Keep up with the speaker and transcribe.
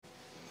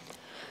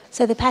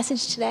So the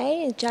passage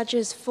today is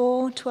Judges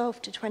 4:12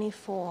 to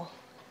 24.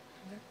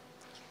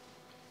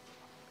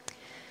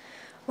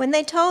 When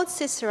they told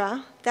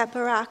Sisera that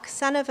Barak,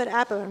 son of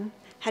Abram,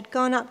 had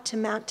gone up to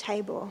Mount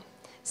Tabor,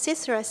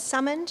 Sisera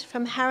summoned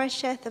from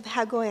Harosheth of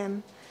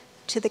Hagoyim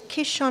to the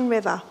Kishon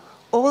River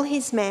all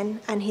his men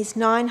and his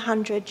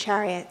 900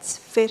 chariots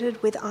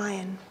fitted with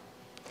iron.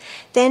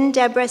 Then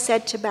Deborah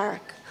said to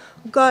Barak,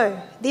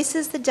 "Go, this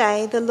is the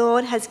day the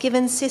Lord has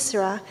given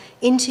Sisera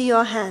into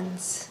your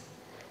hands.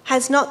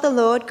 Has not the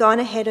Lord gone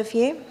ahead of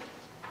you?"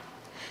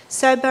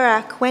 So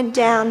Barak went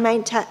down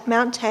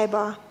Mount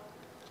Tabor,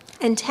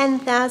 and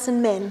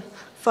 10,000 men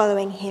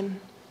following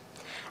him.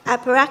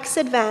 At Barak's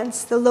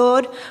advance, the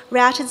Lord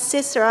routed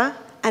Sisera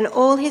and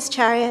all his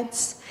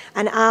chariots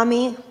and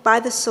army by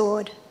the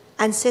sword,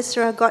 and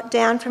Sisera got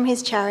down from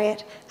his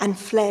chariot and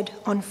fled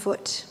on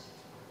foot.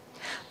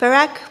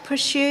 Barak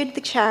pursued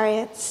the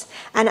chariots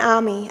and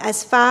army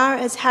as far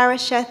as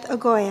Harosheth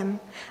Hagoyim,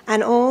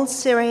 and all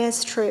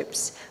Syria's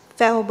troops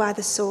fell by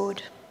the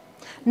sword.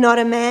 Not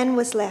a man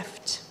was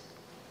left.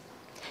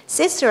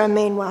 Sisera,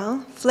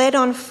 meanwhile, fled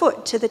on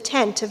foot to the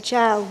tent of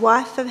Jael,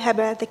 wife of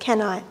Heber the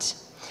Kenite,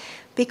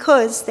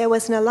 because there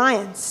was an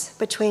alliance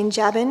between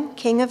Jabin,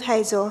 king of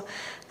Hazor,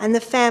 and the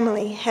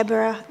family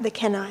Heber the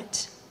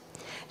Kenite.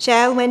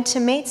 Jael went to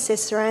meet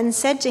Sisera and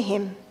said to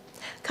him,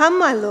 "Come,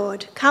 my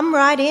lord, come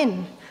right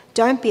in.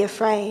 Don't be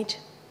afraid."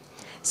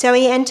 So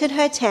he entered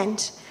her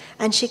tent,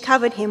 and she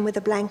covered him with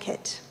a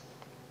blanket.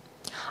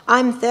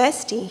 "I'm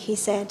thirsty," he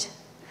said.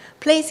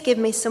 "Please give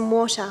me some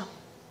water."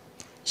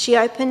 She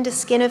opened a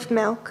skin of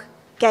milk,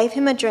 gave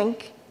him a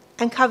drink,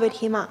 and covered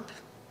him up.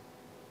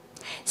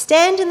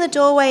 "Stand in the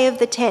doorway of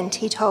the tent,"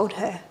 he told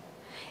her.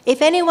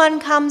 "If anyone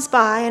comes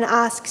by and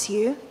asks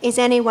you, 'Is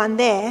anyone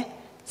there?'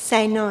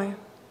 say no."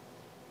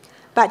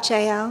 But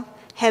Jael,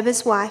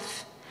 Heber's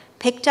wife,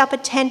 picked up a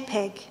tent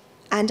peg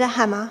and a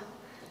hammer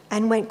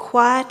and went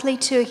quietly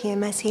to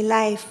him as he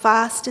lay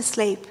fast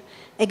asleep,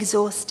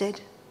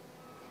 exhausted.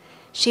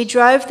 She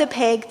drove the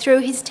peg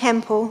through his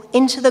temple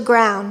into the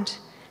ground,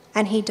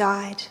 and he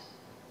died.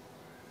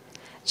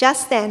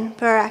 Just then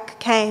Barak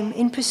came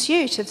in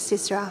pursuit of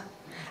Sisera,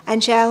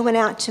 and Jael went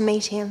out to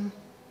meet him.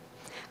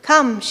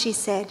 "Come," she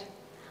said,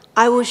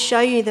 "I will show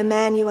you the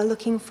man you are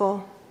looking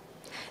for."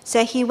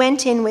 So he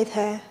went in with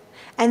her,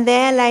 and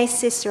there lay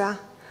Sisera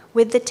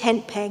with the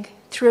tent peg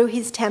through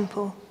his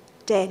temple,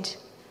 dead.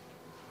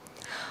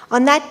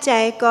 On that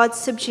day God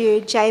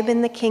subdued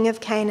Jabin the king of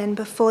Canaan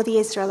before the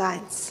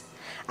Israelites,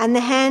 and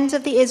the hands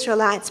of the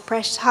Israelites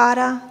pressed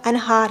harder and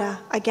harder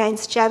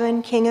against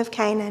Jabin king of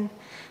Canaan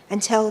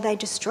until they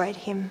destroyed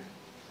him.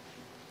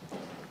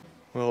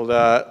 Well,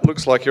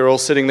 looks like you're all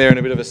sitting there in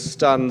a bit of a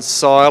stunned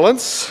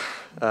silence,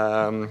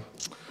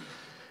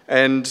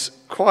 and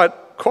quite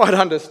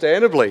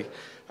understandably.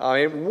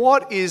 I mean,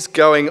 what is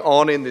going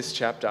on in this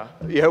chapter?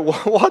 You know,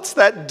 what's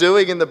that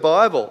doing in the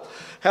Bible?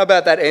 How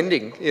about that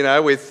ending,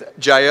 with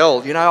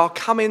Jael? "Oh,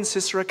 come in,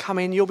 Sisera, come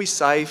in, you'll be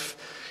safe.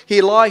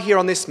 Here, lie here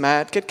on this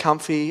mat, get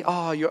comfy.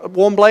 Oh, a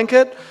warm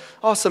blanket?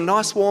 Oh, some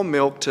nice warm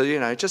milk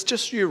to,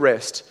 just you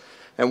rest."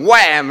 And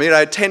wham,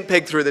 tent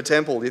peg through the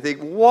temple. You think,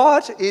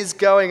 what is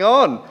going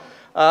on?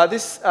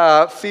 This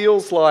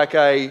feels like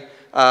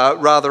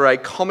rather a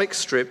comic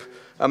strip,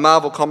 a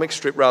Marvel comic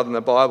strip rather than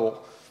the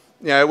Bible.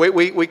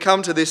 We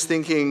come to this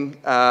thinking,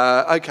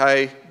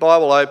 okay,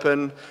 Bible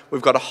open,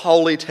 we've got a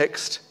holy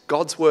text,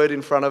 God's word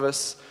in front of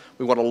us.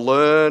 We want to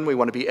learn, we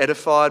want to be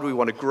edified, we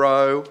want to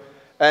grow.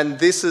 And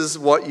this is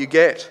what you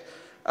get.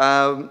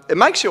 It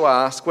makes you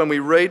ask, when we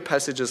read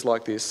passages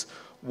like this,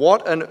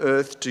 what on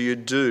earth do you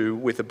do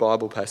with a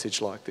Bible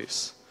passage like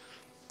this?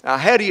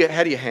 How do you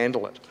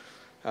handle it?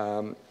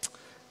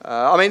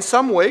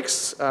 Some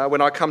weeks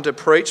when I come to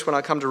preach, when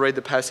I come to read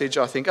the passage,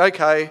 I think,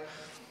 okay,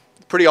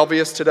 pretty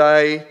obvious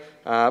today,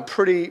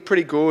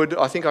 pretty good.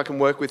 I think I can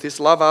work with this.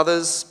 Love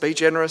others, be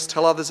generous,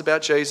 tell others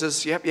about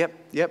Jesus.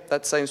 Yep,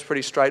 that seems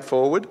pretty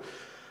straightforward.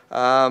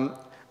 And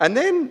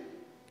then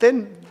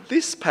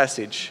this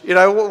passage,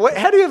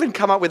 how do you even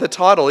come up with a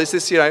title? Is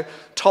this,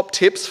 top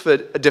tips for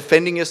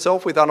defending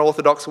yourself with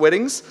unorthodox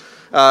weapons,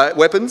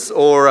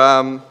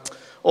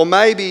 or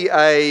maybe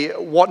a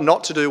what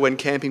not to do when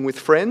camping with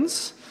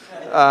friends?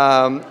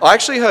 I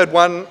actually heard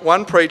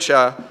one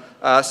preacher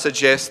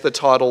suggest the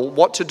title,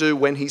 "What to Do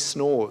When He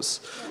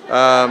Snores."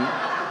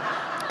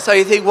 So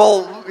you think,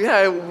 well,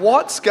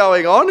 what's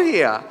going on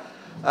here?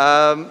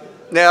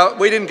 Now,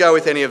 we didn't go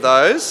with any of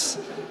those,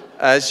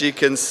 as you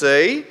can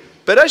see.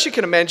 But as you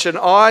can imagine,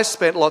 I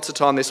spent lots of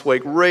time this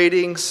week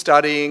reading,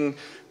 studying,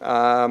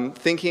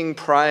 thinking,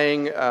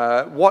 praying,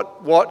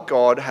 what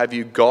God have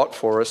you got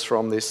for us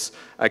from this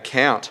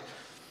account?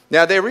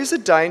 Now, there is a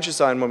danger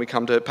zone when we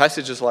come to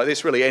passages like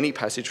this, really any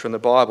passage from the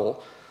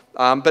Bible,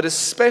 but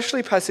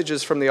especially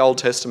passages from the Old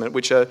Testament,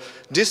 which are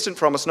distant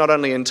from us not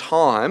only in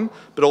time,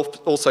 but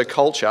also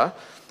culture.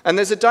 And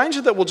there's a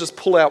danger that we'll just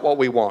pull out what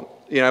we want.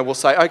 We'll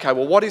say, okay,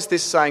 well, what is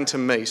this saying to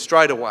me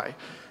straight away?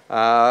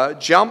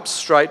 Jump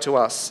straight to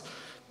us.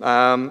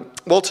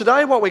 Well,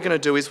 today what we're going to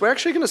do is we're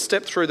actually going to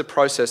step through the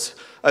process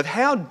of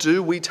how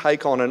do we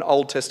take on an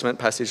Old Testament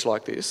passage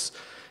like this.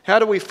 How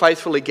do we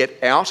faithfully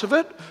get out of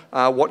it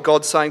what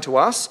God's saying to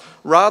us,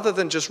 rather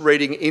than just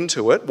reading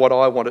into it what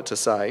I want it to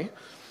say.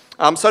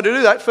 So to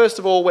do that, first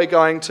of all, we're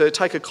going to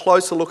take a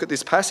closer look at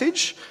this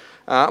passage.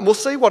 We'll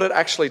see what it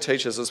actually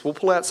teaches us. We'll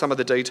pull out some of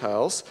the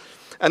details.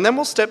 And then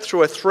we'll step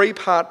through a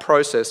 3-part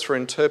process for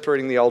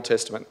interpreting the Old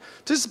Testament.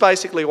 This is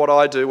basically what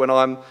I do when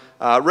I'm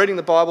reading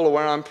the Bible or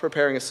when I'm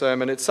preparing a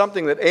sermon. It's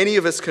something that any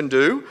of us can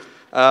do.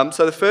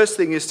 So the first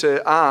thing is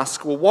to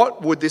ask, well,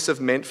 what would this have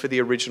meant for the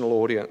original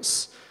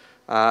audience?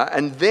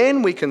 And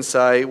then we can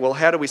say, well,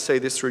 how do we see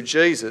this through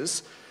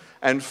Jesus?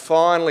 And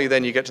finally,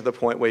 then you get to the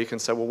point where you can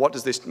say, well, what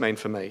does this mean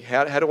for me?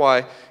 How do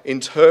I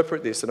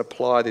interpret this and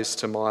apply this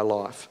to my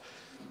life?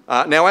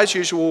 Now, as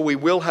usual, we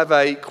will have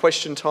a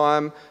question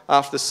time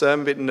after the sermon.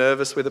 I'm a bit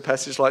nervous with a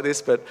passage like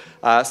this, but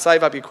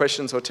save up your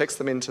questions or text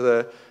them into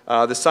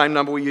the same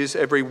number we use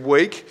every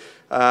week.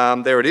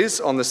 There it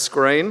is on the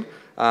screen.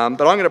 But I'm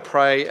going to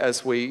pray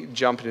as we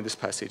jump into this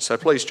passage. So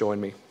please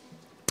join me.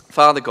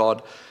 Father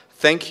God,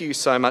 thank you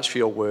so much for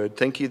your word.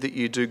 Thank you that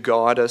you do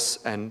guide us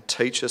and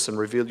teach us and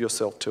reveal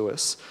yourself to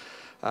us.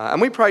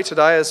 And we pray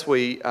today as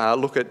we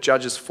look at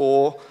Judges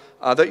 4,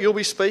 that you'll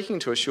be speaking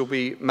to us. You'll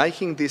be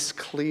making this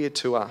clear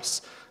to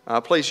us.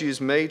 Please use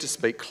me to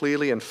speak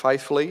clearly and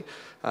faithfully.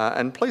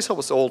 And please help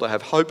us all to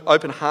have hope,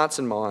 open hearts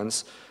and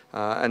minds,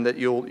 and that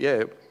you'll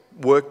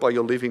work by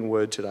your living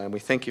word today. And we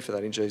thank you for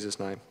that in Jesus'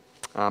 name.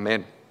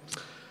 Amen.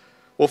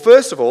 Well,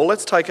 first of all,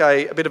 let's take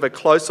a bit of a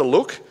closer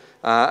look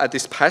at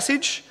this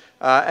passage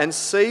and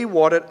see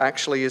what it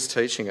actually is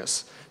teaching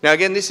us. Now,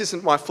 again, this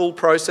isn't my full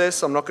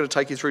process. I'm not going to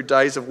take you through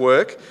days of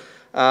work.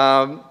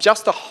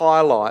 Just the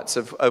highlights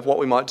of what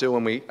we might do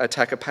when we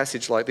attack a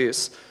passage like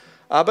this.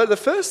 But the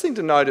first thing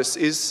to notice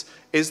is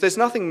there's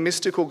nothing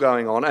mystical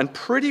going on, and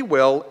pretty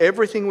well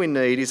everything we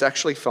need is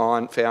actually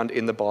found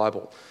in the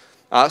Bible.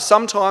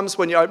 Sometimes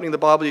when you're opening the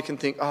Bible you can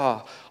think,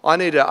 I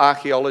need an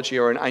archaeology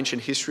or an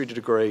ancient history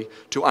degree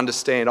to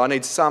understand. I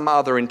need some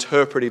other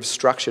interpretive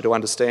structure to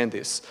understand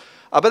this.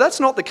 But that's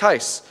not the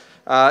case.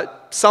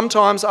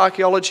 Sometimes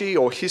archaeology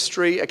or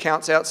history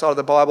accounts outside of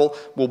the Bible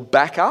will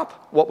back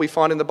up what we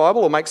find in the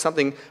Bible or make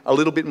something a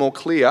little bit more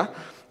clear.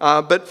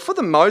 But for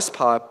the most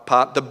part,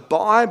 the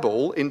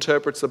Bible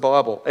interprets the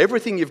Bible.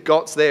 Everything you've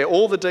got's there,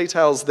 all the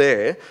details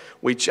there.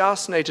 We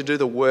just need to do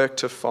the work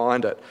to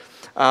find it.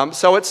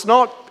 So it's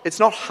not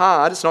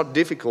hard, it's not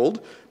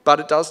difficult, but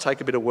it does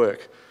take a bit of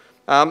work.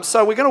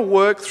 So we're going to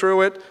work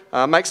through it,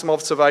 make some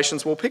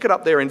observations. We'll pick it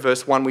up there in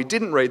verse 1. We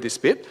didn't read this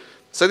bit.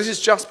 So this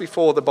is just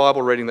before the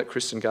Bible reading that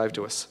Kristen gave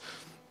to us.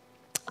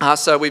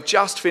 So we've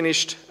just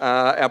finished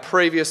our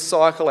previous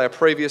cycle, our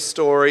previous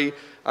story.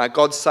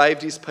 God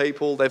saved his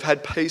people. They've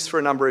had peace for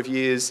a number of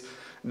years.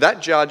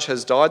 That judge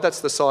has died. That's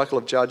the cycle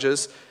of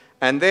Judges.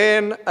 And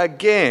then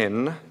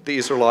again, the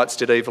Israelites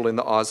did evil in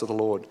the eyes of the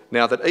Lord,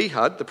 now that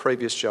Ehud, the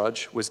previous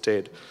judge, was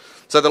dead.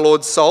 So the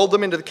Lord sold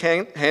them into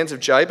the hands of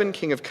Jabin,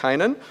 king of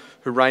Canaan,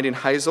 who reigned in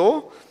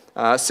Hazor.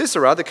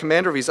 Sisera, the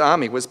commander of his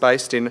army, was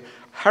based in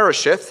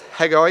Harosheth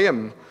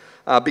Hagoyim,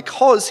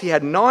 because he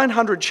had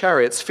 900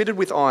 chariots fitted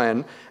with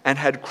iron and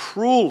had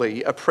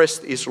cruelly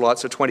oppressed the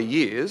Israelites for 20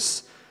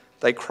 years.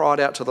 They cried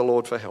out to the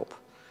Lord for help.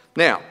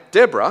 Now,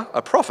 Deborah,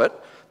 a prophet,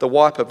 the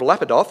wife of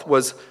Lapidoth,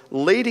 was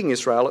leading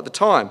Israel at the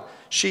time.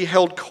 She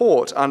held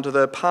court under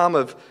the palm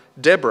of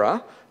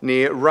Deborah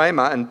near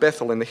Ramah and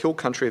Bethel in the hill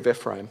country of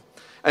Ephraim.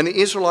 And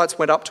the Israelites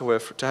went up to her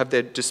to have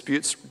their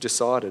disputes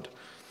decided.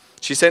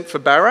 She sent for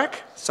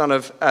Barak, son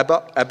of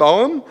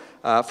Aboam,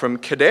 from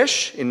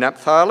Kadesh in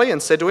Naphtali,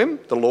 and said to him,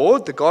 "The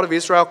Lord, the God of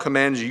Israel,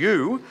 commands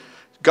you,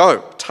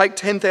 go, take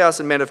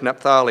 10,000 men of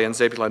Naphtali and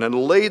Zebulun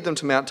and lead them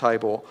to Mount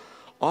Tabor.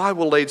 I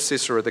will lead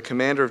Sisera, the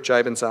commander of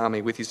Jabin's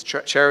army, with his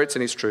chariots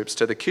and his troops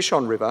to the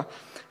Kishon River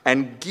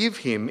and give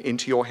him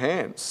into your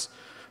hands."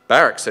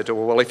 Barak said to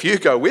her, "Well, if you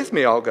go with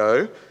me, I'll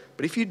go,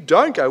 but if you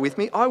don't go with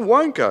me, I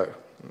won't go."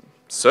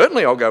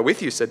 "Certainly I'll go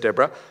with you," said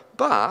Deborah,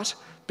 "but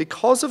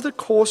because of the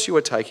course you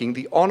are taking,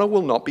 the honour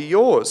will not be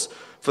yours,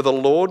 for the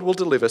Lord will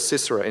deliver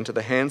Sisera into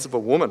the hands of a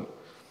woman."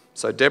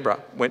 So Deborah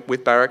went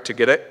with Barak to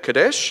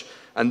Kadesh,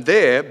 and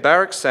there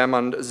Barak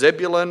summoned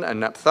Zebulun and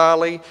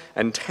Naphtali,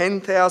 and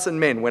 10,000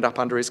 men went up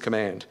under his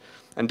command.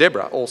 And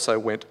Deborah also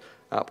went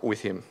up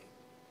with him.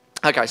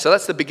 Okay, so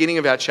that's the beginning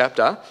of our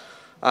chapter.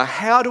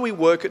 How do we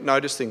work at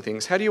noticing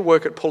things? How do you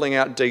work at pulling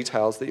out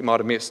details that you might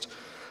have missed?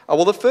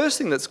 Well, the first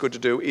thing that's good to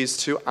do is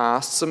to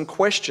ask some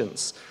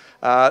questions.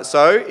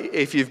 So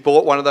if you've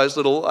bought one of those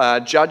little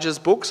Judges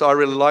books, I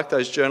really like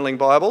those journaling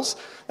Bibles,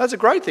 that's a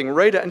great thing.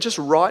 Read it and just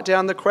write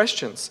down the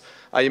questions.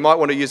 You might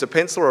want to use a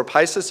pencil or a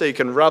pacer so you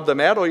can rub them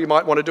out, or you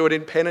might want to do it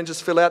in pen and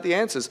just fill out the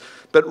answers.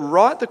 But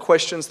write the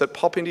questions that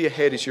pop into your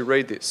head as you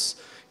read this.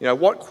 You know,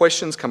 what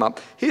questions come up?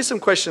 Here's some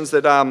questions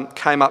that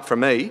came up for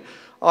me.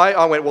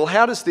 I went, well,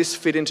 how does this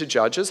fit into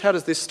Judges? How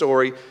does this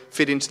story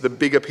fit into the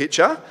bigger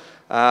picture?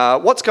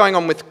 What's going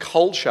on with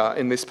culture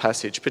in this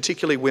passage,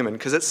 particularly women?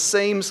 Because it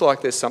seems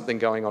like there's something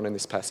going on in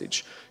this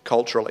passage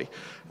culturally.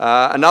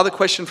 Another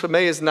question for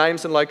me is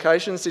names and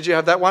locations. Did you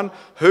have that one?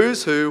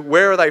 Who's who?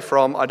 Where are they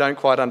from? I don't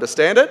quite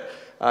understand it.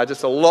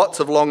 Just lots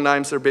of long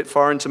names that are a bit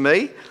foreign to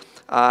me.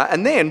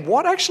 And then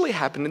what actually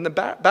happened in the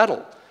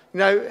battle? You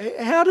know,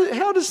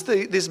 how does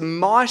this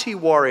mighty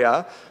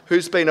warrior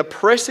who's been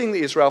oppressing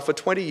the Israel for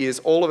 20 years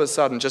all of a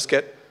sudden just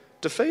get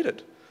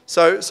defeated?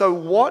 So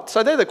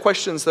they're the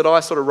questions that I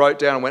sort of wrote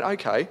down and went,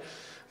 okay,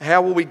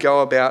 how will we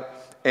go about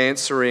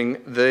answering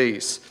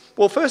these?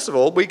 Well, first of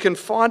all, we can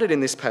find it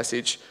in this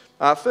passage.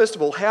 First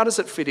of all, how does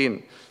it fit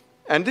in?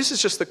 And this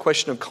is just the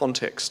question of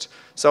context.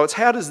 So it's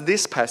how does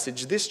this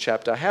passage, this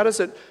chapter, how does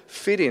it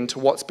fit into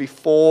what's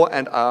before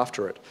and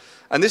after it?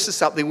 And this is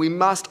something we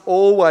must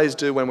always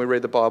do when we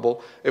read the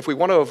Bible if we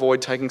want to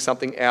avoid taking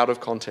something out of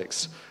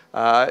context.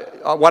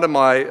 One of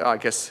my, I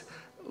guess,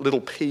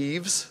 little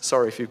peeves,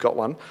 sorry if you've got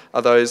one,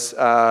 are those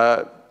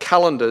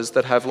calendars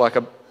that have like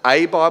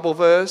a Bible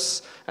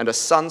verse and a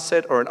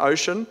sunset or an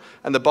ocean,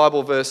 and the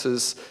Bible verse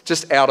is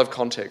just out of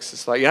context.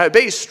 It's like,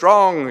 be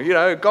strong,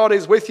 God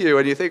is with you,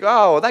 and you think,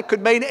 oh, that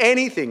could mean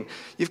anything.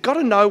 You've got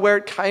to know where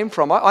it came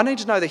from. I need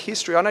to know the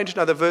history. I need to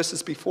know the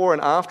verses before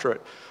and after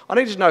it. I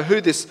need to know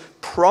who this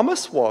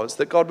promise was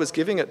that God was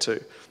giving it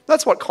to.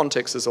 That's what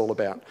context is all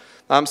about.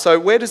 So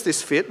where does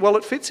this fit? Well,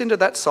 it fits into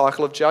that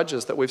cycle of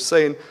Judges that we've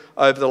seen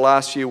over the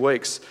last few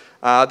weeks.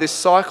 This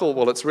cycle,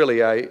 well, it's really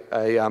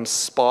a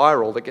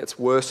spiral that gets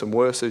worse and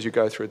worse as you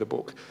go through the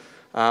book.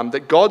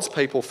 That God's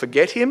people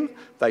forget him,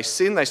 they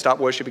sin, they start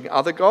worshipping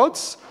other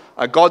gods.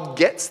 God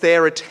gets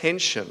their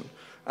attention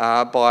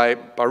by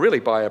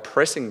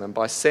oppressing them,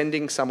 by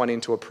sending someone in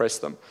to oppress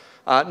them.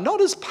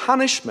 Not as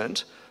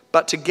punishment,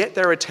 but to get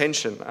their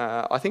attention.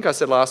 I think I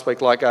said last week,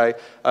 like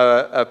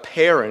a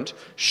parent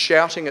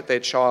shouting at their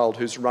child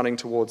who's running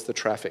towards the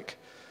traffic.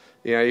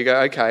 You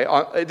go, okay,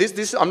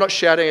 I'm not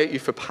shouting at you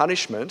for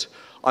punishment.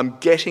 I'm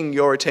getting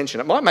your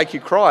attention. It might make you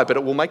cry, but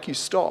it will make you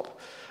stop.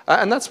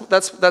 And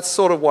that's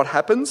sort of what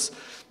happens.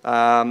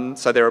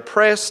 So they're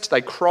oppressed,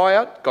 they cry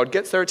out, God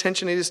gets their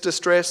attention in his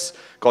distress,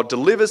 God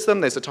delivers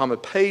them, there's a time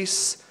of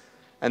peace,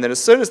 and then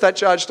as soon as that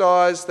judge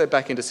dies, they're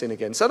back into sin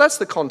again. So that's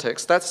the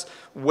context, that's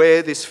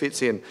where this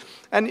fits in.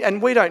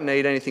 And we don't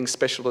need anything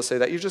special to see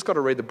that, you've just got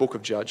to read the book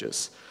of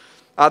Judges.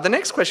 The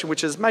next question,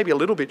 which is maybe a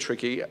little bit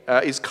tricky,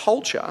 is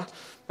culture.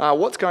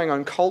 What's going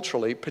on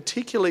culturally,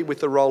 particularly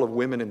with the role of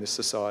women in this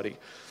society?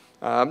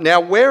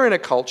 Now, we're in a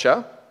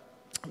culture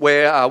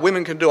where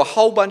women can do a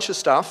whole bunch of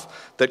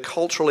stuff that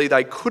culturally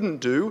they couldn't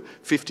do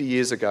 50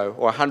 years ago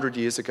or 100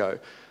 years ago.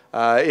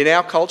 In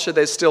our culture,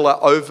 there's still an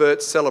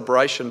overt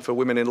celebration for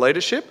women in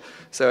leadership.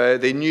 So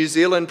the New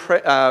Zealand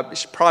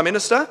Prime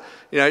Minister,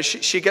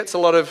 she gets a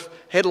lot of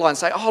headlines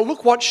saying, oh,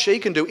 look what she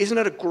can do. Isn't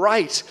it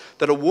great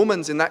that a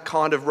woman's in that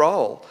kind of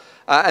role?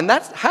 And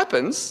that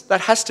happens,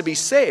 that has to be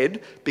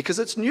said because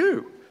it's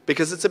new,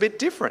 because it's a bit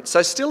different.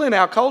 So still in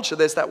our culture,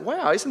 there's that,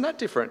 wow, isn't that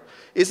different?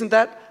 Isn't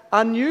that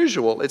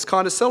unusual? It's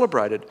kind of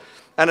celebrated.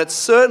 And it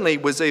certainly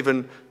was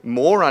even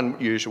more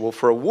unusual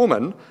for a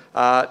woman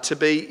to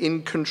be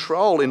in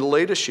control, in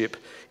leadership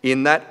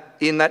in that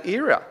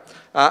era.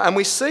 And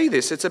we see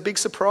this, it's a big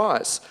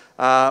surprise,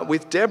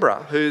 with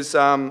Deborah, who's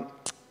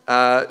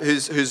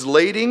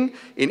leading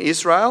in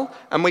Israel.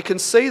 And we can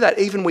see that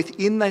even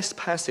within this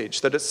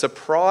passage, that it's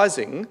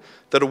surprising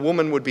that a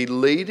woman would be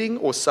leading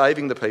or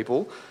saving the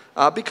people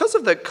because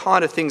of the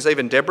kind of things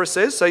even Deborah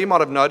says. So you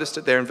might have noticed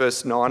it there in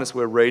verse 9 as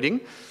we're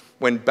reading,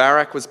 when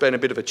Barak was being a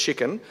bit of a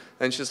chicken,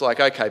 and she's like,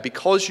 okay,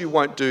 because you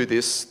won't do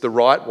this the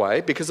right way,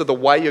 because of the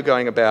way you're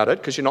going about it,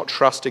 because you're not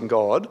trusting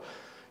God,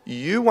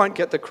 you won't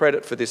get the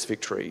credit for this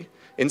victory.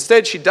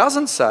 Instead, she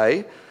doesn't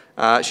say,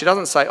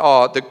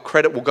 oh, the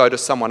credit will go to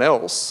someone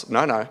else.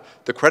 No,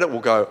 the credit will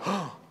go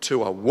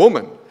to a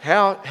woman.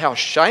 How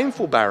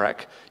shameful,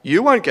 Barak.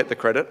 You won't get the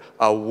credit.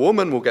 A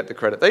woman will get the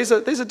credit. These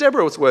are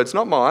Deborah's words,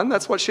 not mine.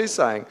 That's what she's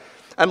saying.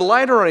 And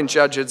later on in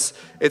Judges,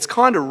 it's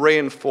kind of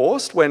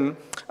reinforced when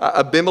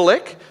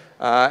Abimelech,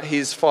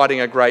 he's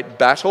fighting a great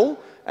battle,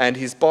 and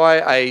he's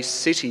by a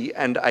city,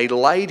 and a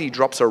lady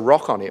drops a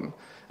rock on him,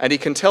 and he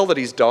can tell that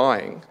he's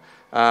dying.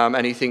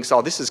 And he thinks,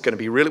 oh, this is going to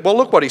be really... Well,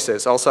 look what he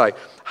says. I'll say,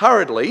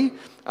 hurriedly,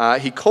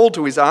 he called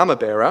to his armor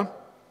bearer,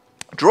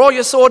 draw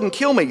your sword and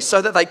kill me,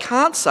 so that they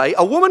can't say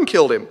a woman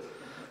killed him.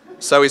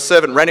 So his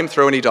servant ran him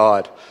through and he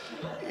died.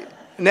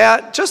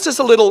 Now, just as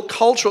a little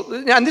cultural...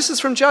 And this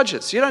is from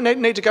Judges. You don't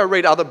need to go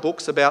read other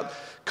books about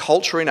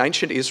culture in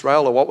ancient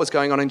Israel or what was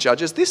going on in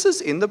Judges. This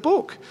is in the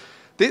book.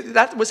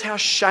 That was how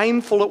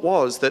shameful it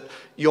was that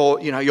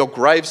your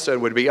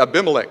gravestone would be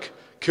Abimelech,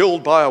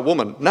 killed by a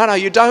woman. No,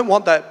 you don't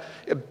want that.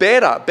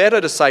 Better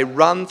to say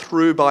run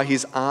through by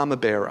his armor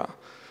bearer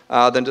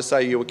than to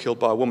say you were killed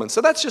by a woman.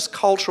 So that's just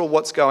cultural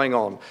what's going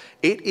on.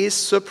 It is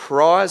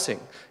surprising.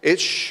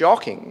 It's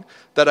shocking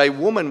that a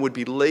woman would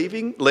be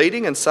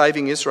leading and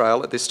saving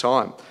Israel at this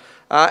time.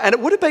 And it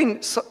would have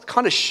been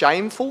kind of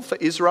shameful for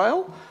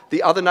Israel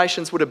the other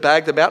nations would have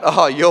bagged them out.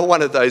 Oh, you're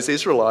one of those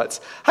Israelites.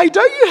 Hey,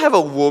 don't you have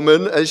a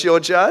woman as your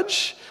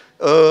judge?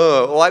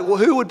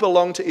 Who would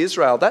belong to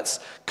Israel? That's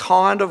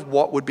kind of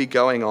what would be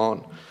going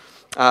on.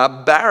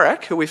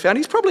 Barak, who we found,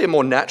 he's probably a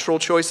more natural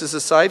choice as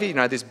a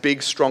saviour, this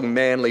big, strong,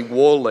 manly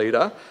war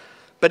leader.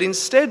 But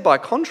instead, by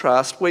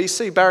contrast, we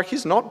see Barak,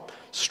 he's not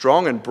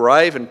strong and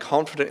brave and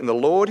confident in the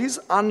Lord. He's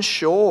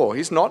unsure.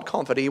 He's not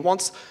confident. He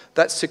wants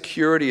that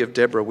security of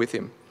Deborah with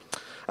him.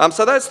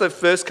 So that's the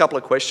first couple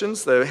of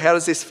questions. How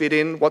does this fit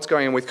in? What's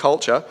going on with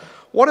culture?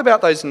 What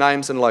about those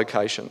names and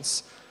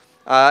locations?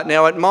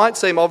 Now, it might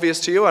seem obvious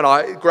to you,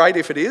 and great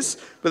if it is,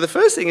 but the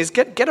first thing is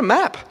get a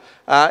map.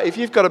 If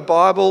you've got a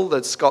Bible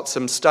that's got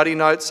some study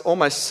notes,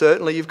 almost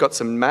certainly you've got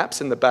some maps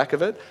in the back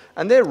of it,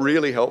 and they're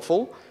really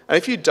helpful. And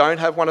if you don't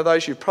have one of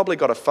those, you've probably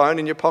got a phone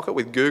in your pocket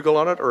with Google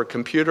on it or a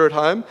computer at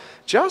home.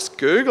 Just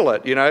Google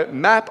it,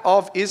 map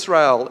of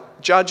Israel,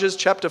 Judges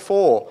chapter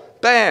 4.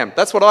 Bam,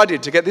 that's what I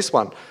did to get this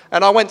one.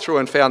 And I went through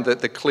and found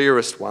the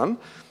clearest one.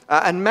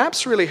 And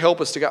maps really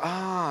help us to go,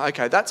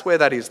 okay, that's where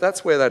that is,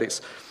 that's where that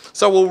is.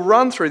 So we'll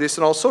run through this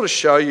and I'll sort of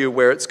show you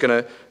where it's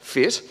going to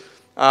fit.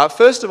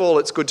 First of all,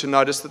 it's good to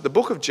notice that the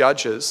book of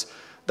Judges,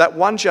 that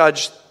one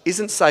judge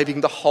isn't saving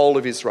the whole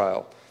of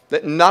Israel.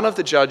 That none of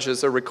the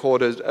judges are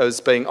recorded as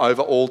being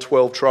over all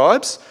 12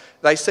 tribes.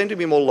 They seem to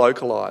be more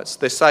localised.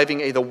 They're saving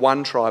either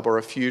one tribe or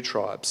a few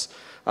tribes.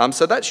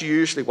 So that's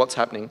usually what's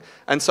happening.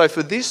 And so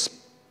for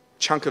this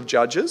chunk of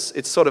Judges,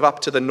 it's sort of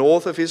up to the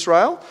north of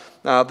Israel,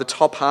 the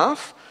top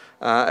half.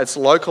 It's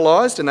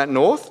localised in that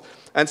north.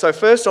 And so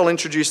first I'll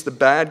introduce the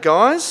bad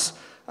guys.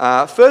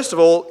 First of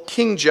all,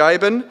 King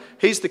Jabin,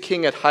 he's the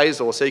king at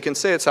Hazor. So you can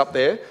see it's up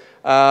there.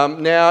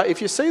 Now, if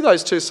you see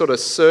those two sort of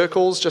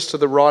circles just to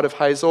the right of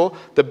Hazor,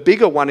 the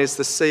bigger one is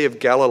the Sea of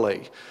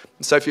Galilee.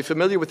 So if you're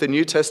familiar with the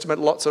New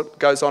Testament, lots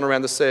goes on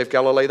around the Sea of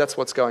Galilee. That's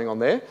what's going on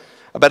there.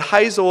 But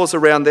Hazor's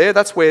around there.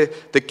 That's where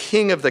the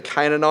king of the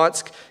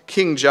Canaanites,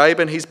 King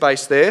Jabin, he's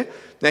based there.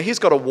 Now, he's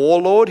got a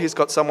warlord. He's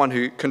got someone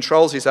who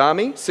controls his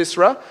army,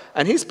 Sisera,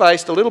 and he's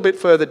based a little bit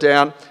further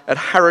down at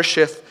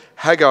Harosheth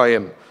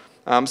Hagoyim.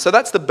 So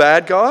that's the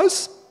bad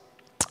guys.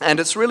 And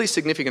it's really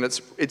significant.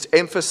 It's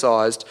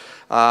emphasised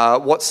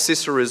what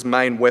Sisera's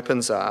main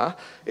weapons are.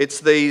 It's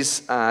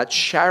these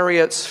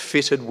chariots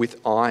fitted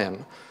with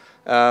iron.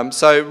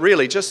 So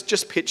really,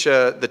 just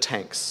picture the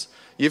tanks.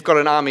 You've got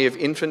an army of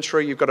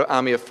infantry, you've got an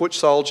army of foot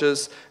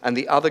soldiers, and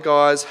the other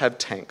guys have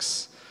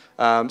tanks.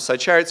 So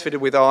chariots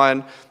fitted with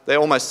iron, there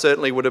almost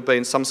certainly would have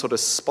been some sort of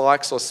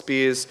spikes or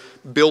spears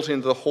built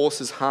into the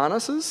horses'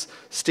 harnesses,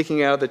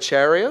 sticking out of the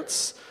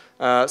chariots.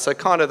 So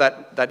kind of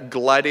that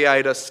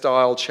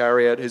gladiator-style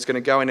chariot who's going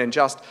to go in and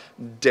just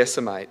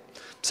decimate.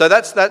 So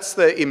that's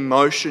the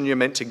emotion you're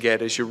meant to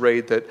get as you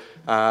read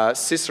that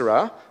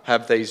Sisera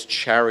have these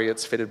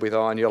chariots fitted with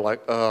iron. You're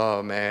like,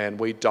 oh man,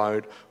 we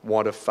don't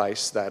want to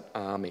face that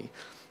army.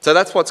 So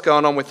that's what's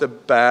going on with the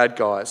bad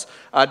guys.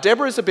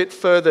 Deborah's a bit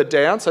further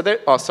down.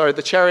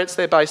 The chariots,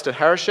 they're based at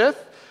Harosheth.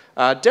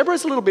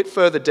 Deborah's a little bit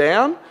further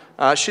down.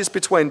 She's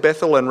between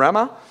Bethel and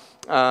Ramah.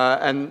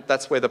 And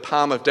that's where the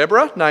Palm of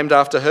Deborah, named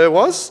after her,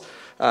 was.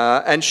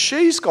 And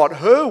she's got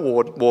her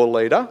war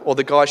leader, or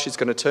the guy she's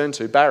going to turn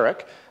to,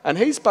 Barak, and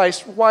he's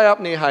based way up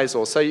near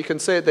Hazor. So you can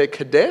see it there,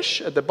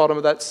 Kadesh, at the bottom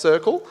of that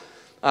circle.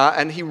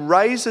 And he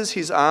raises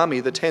his army,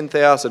 the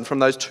 10,000, from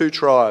those two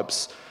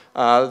tribes,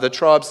 the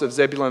tribes of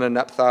Zebulun and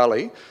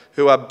Naphtali,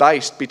 who are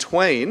based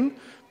between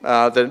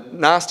the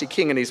nasty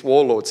king and his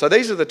warlord. So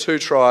these are the two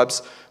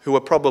tribes who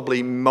are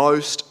probably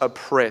most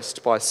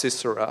oppressed by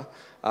Sisera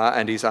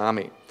and his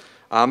army.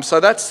 So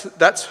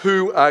that's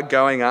who are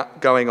going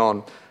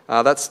on.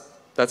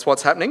 That's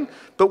what's happening.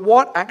 But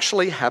what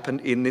actually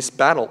happened in this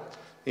battle?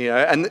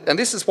 And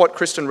this is what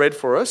Kristen read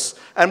for us,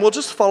 and we'll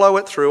just follow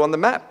it through on the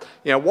map.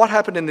 What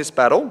happened in this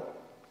battle?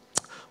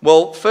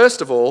 Well,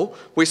 first of all,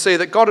 we see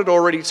that God had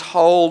already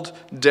told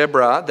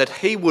Deborah that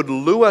he would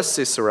lure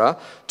Sisera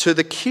to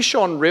the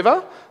Kishon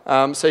River.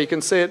 So you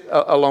can see it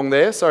along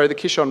there. Sorry, the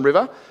Kishon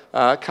River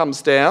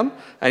comes down,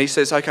 and he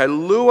says, okay,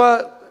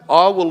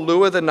 I will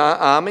lure the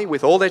army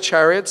with all their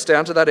chariots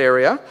down to that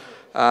area,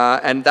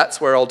 and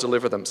that's where I'll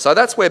deliver them. So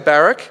that's where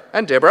Barak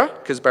and Deborah,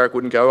 because Barak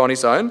wouldn't go on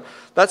his own,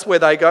 that's where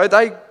they go.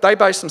 They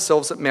base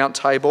themselves at Mount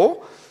Tabor.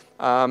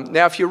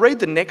 Now, if you read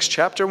the next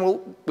chapter,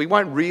 and we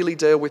won't really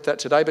deal with that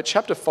today, but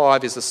chapter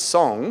 5 is a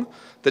song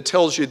that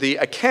tells you the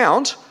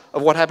account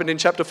of what happened in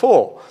chapter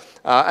 4.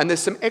 And there's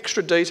some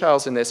extra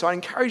details in there, so I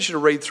encourage you to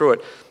read through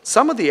it.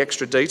 Some of the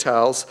extra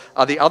details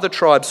are the other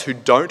tribes who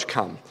don't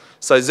come.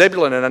 So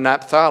Zebulun and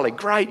Naphtali,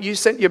 great, you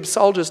sent your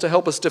soldiers to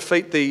help us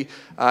defeat the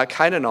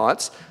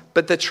Canaanites,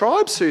 but the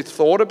tribes who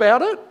thought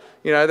about it,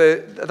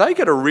 they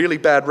get a really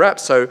bad rap.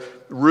 So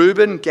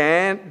Reuben,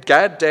 Gad,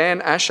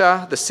 Dan,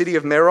 Asher, the city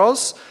of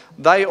Meroz,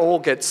 they all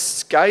get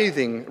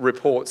scathing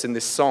reports in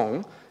this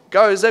song.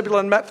 Go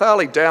Zebulun and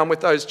Naphtali, down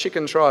with those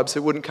chicken tribes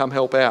who wouldn't come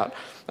help out.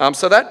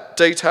 So that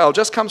detail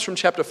just comes from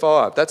chapter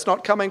 5. That's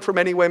not coming from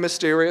anywhere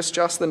mysterious,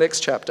 just the next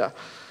chapter.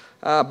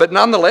 But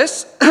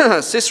nonetheless,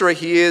 Sisera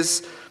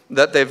hears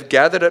that they've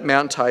gathered at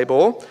Mount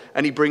Tabor,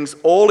 and he brings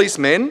all his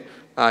men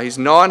his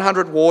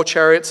 900 war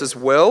chariots as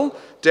well,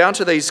 down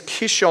to these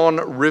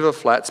Kishon river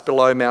flats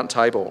below Mount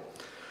Tabor.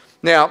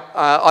 Now,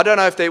 I don't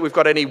know if we've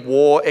got any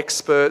war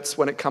experts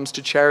when it comes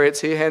to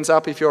chariots here. Hands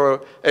up if you're an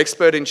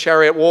expert in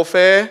chariot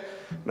warfare.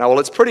 No, well,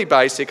 it's pretty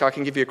basic. I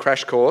can give you a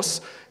crash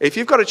course. If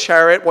you've got a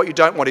chariot, what you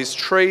don't want is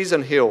trees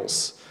and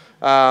hills.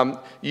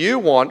 You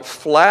want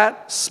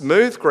flat,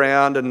 smooth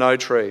ground and no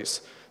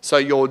trees. So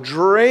your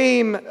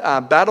dream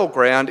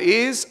battleground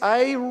is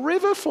a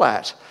river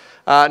flat.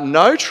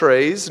 No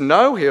trees,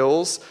 no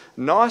hills,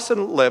 nice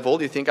and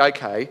level. You think,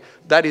 okay,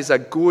 that is a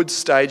good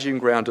staging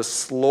ground to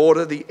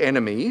slaughter the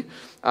enemy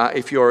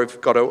if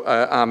you've got an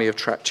army of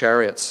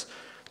chariots.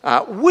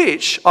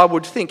 Which I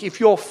would think, if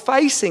you're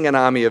facing an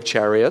army of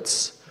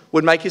chariots,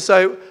 would make you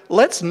say,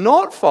 let's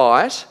not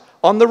fight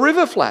on the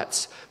river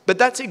flats. But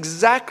that's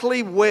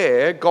exactly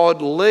where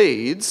God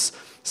leads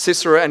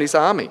Sisera and his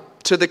army,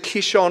 to the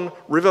Kishon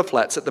river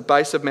flats at the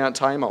base of Mount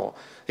Tabor.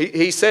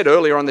 He said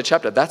earlier on in the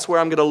chapter, that's where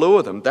I'm going to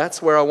lure them.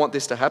 That's where I want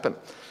this to happen.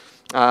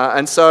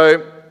 And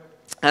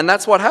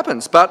that's what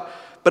happens. But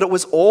it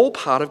was all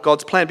part of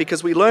God's plan,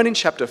 because we learn in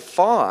chapter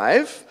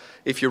 5,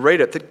 if you read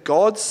it, that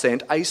God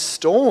sent a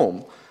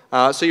storm.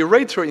 So you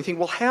read through it and you think,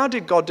 well, how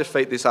did God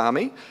defeat this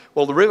army?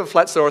 Well, the river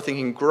flats, they were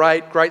thinking,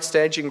 great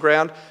staging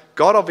ground.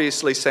 God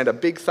obviously sent a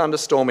big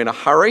thunderstorm in a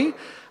hurry.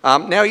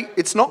 Now,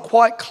 it's not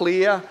quite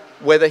clear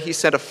whether he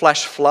sent a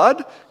flash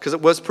flood, because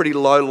it was pretty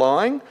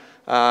low-lying,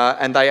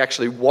 and they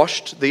actually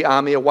washed the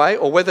army away,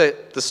 or whether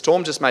the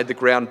storm just made the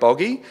ground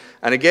boggy.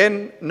 And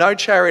again, no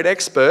chariot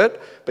expert,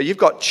 but you've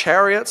got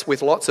chariots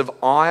with lots of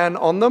iron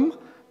on them.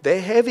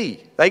 They're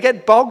heavy. They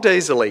get bogged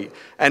easily,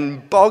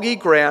 and boggy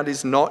ground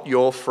is not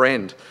your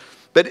friend.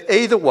 But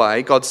either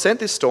way, God sent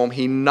this storm.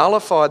 He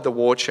nullified the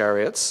war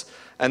chariots,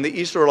 and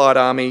the Israelite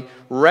army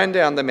ran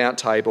down the Mount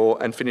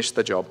Tabor and finished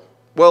the job.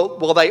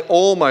 Well, they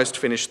almost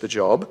finished the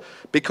job,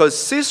 because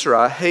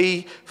Sisera,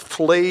 he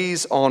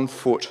flees on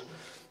foot.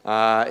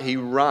 He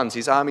runs.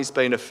 His army's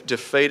been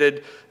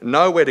defeated,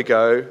 nowhere to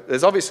go.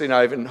 There's obviously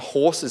no even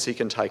horses he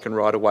can take and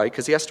ride away,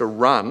 because he has to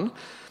run.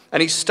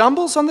 And he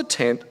stumbles on the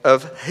tent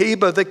of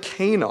Heber the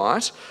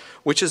Kenite,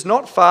 which is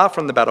not far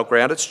from the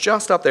battleground. It's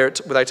just up there,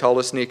 they told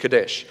us, near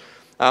Kadesh.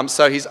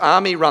 So his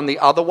army run the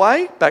other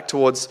way, back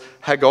towards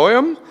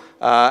Hagoyim,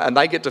 and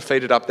they get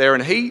defeated up there.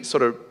 And he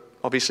sort of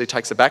obviously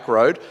takes a back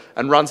road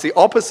and runs the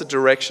opposite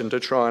direction to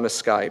try and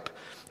escape,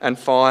 and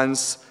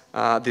finds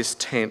this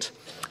tent.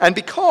 And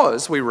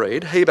because, we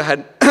read, Heber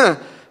and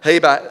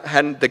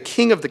the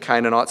king of the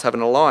Canaanites have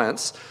an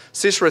alliance,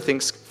 Sisera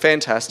thinks,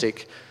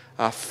 fantastic,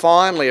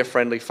 finally a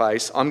friendly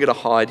face, I'm going to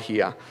hide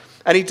here.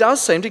 And he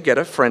does seem to get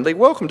a friendly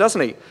welcome,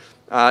 doesn't he?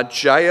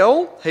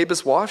 Jael,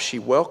 Heber's wife, she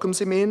welcomes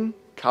him in,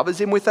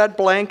 covers him with that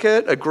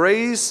blanket,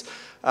 agrees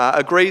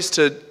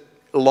to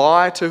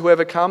lie to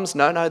whoever comes.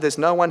 No, there's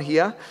no one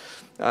here.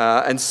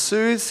 And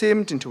soothes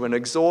him into an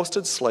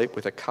exhausted sleep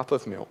with a cup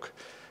of milk.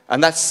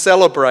 And that's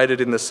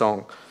celebrated in the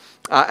song.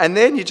 And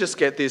then you just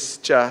get this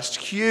just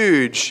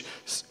huge,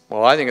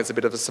 well, I think it's a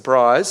bit of a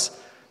surprise,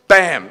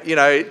 bam,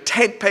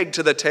 tent peg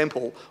to the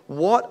temple.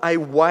 What a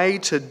way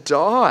to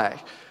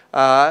die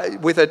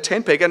with a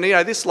tent peg. And,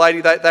 this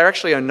lady, they're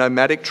actually a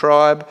nomadic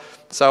tribe,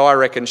 so I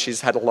reckon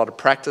she's had a lot of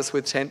practice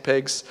with tent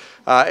pegs.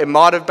 It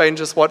might have been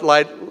just what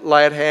lay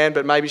at hand,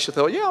 but maybe she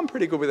thought, yeah, I'm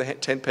pretty good with a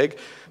tent peg.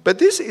 But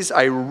this is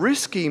a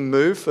risky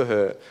move for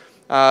her.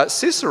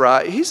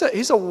 Sisera,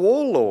 he's a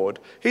warlord.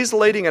 He's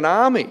leading an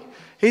army.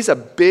 He's a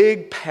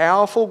big,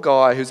 powerful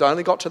guy who's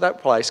only got to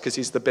that place because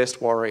he's the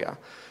best warrior.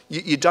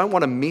 You don't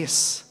want to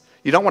miss.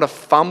 You don't want to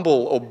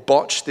fumble or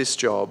botch this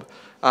job,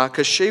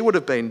 because she would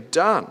have been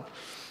done.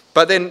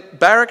 But then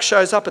Barak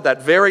shows up at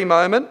that very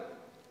moment,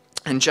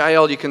 and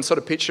Jael, you can sort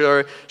of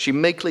picture her, she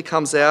meekly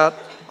comes out,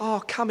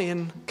 oh, come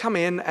in,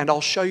 and I'll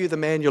show you the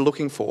man you're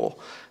looking for.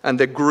 And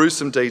the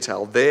gruesome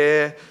detail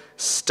there,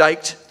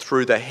 staked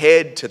through the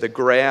head to the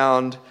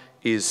ground,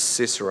 is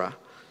Sisera.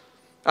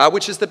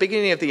 Which is the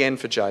beginning of the end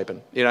for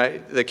Jabin.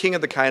 The king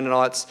of the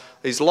Canaanites,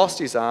 he's lost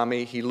his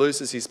army, he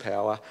loses his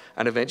power,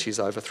 and eventually he's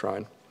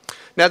overthrown.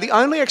 Now, the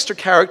only extra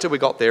character we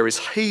got there is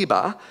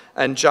Heber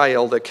and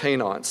Jael the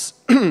Kenites.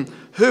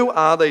 Who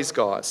are these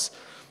guys?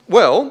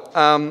 Well,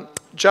 Heber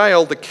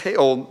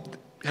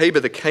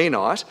the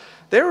Kenite,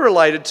 they're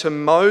related to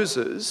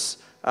Moses'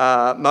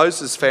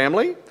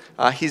 family,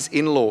 his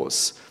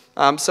in-laws.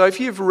 So if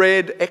you've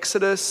read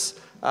Exodus,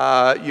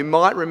 you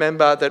might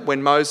remember that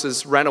when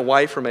Moses ran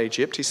away from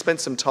Egypt, he spent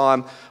some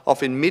time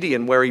off in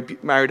Midian, where he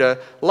married a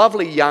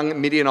lovely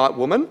young Midianite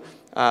woman,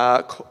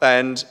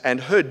 and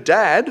her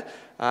dad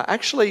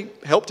actually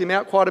helped him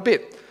out quite a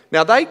bit.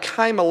 Now, they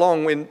came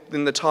along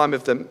in the time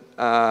of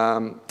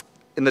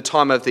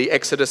the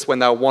Exodus, when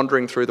they were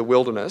wandering through the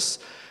wilderness,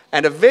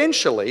 and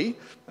eventually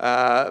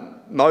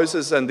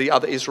Moses and the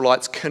other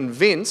Israelites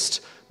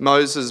convinced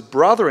Moses'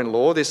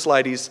 brother-in-law, this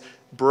lady's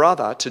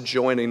brother, to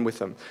join in with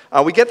them.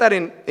 We get that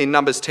in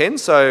Numbers 10.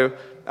 So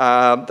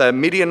the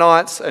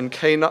Midianites and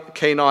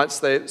Kenites,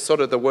 they're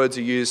sort of, the words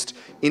are used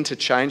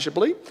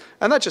interchangeably,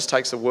 and that just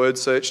takes a word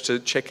search to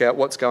check out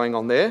what's going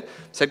on there.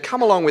 Said,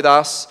 come along with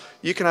us,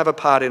 you can have a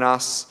part in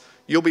us,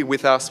 You'll be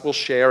with us. We'll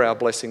share our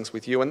blessings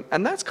with you.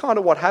 And that's kind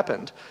of what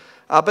happened.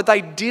 But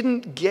they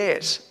didn't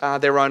get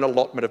their own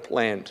allotment of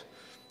land.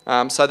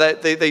 So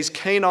these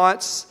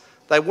Kenites,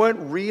 they weren't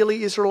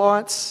really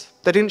Israelites.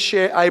 They didn't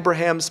share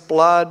Abraham's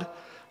blood.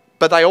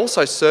 But they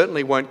also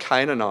certainly weren't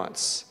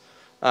Canaanites.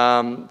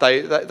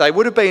 They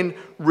would have been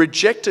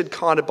rejected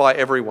kind of by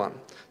everyone.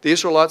 The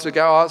Israelites would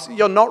go, oh,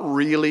 you're not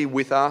really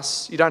with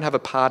us. You don't have a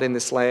part in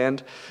this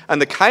land.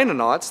 And the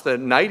Canaanites, the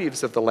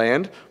natives of the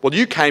land, well,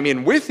 you came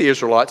in with the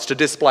Israelites to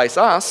displace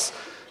us.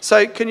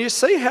 So can you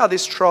see how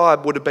this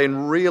tribe would have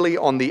been really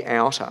on the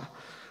outer?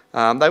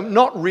 They were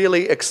not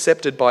really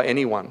accepted by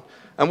anyone.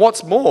 And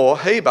what's more,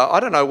 Heber, I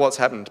don't know what's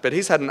happened, but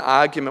he's had an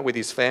argument with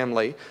his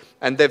family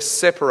and they've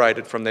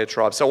separated from their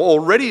tribe. So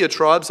already your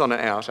tribe's on an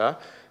outer,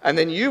 and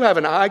then you have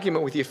an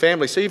argument with your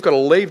family, so you've got to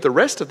leave the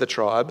rest of the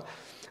tribe.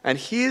 And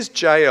here's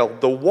Jael,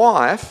 the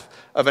wife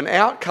of an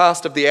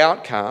outcast of the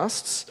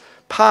outcasts,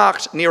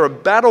 parked near a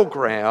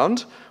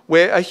battleground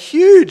where a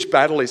huge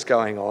battle is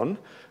going on.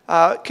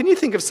 Can you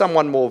think of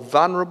someone more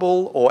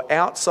vulnerable or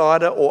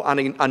outsider or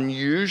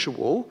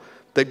unusual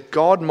that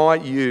God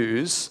might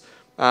use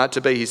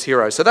to be his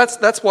hero? So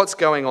that's what's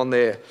going on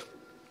there.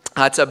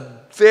 It's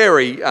a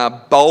very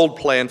bold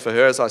plan for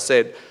her, as I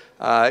said.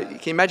 Can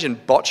you imagine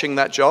botching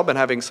that job and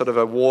having sort of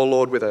a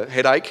warlord with a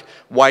headache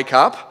wake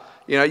up?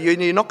 You know,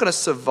 you're not going to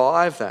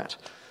survive that.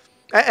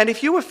 And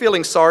if you were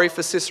feeling sorry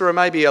for Sisera,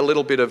 maybe a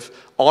little bit of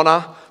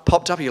honour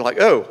popped up. You're like,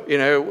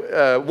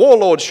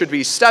 warlords should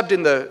be stabbed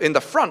in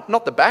the front,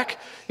 not the back.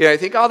 You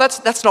think,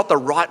 that's not the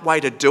right way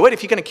to do it.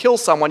 If you're going to kill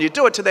someone, you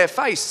do it to their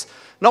face,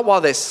 not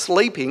while they're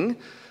sleeping.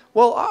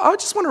 Well, I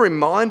just want to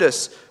remind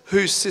us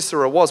who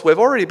Sisera was. We've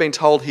already been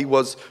told he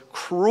was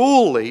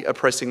cruelly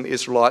oppressing the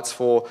Israelites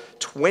for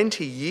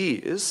 20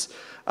 years.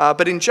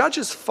 But in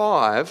Judges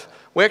 5,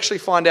 we actually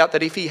find out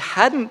that if he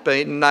hadn't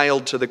been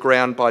nailed to the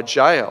ground by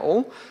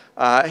Jael,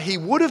 he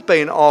would have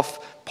been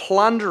off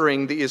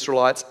plundering the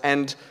Israelites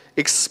and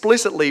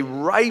explicitly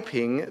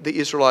raping the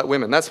Israelite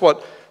women. That's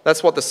what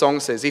the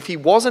song says. If he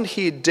wasn't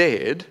here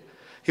dead,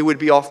 he would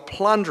be off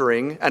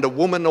plundering, and a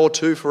woman or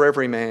two for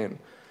every man,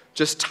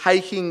 just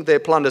taking their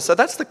plunder. So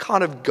that's the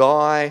kind of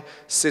guy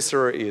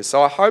Sisera is.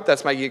 So I hope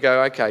that's making you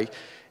go, okay,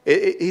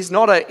 he's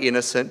not an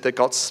innocent that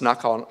got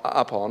snuck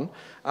up on.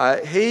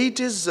 He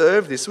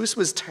deserved this. This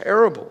was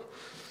terrible.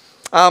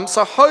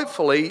 So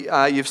hopefully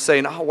you've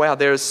seen, oh wow,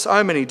 there are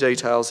so many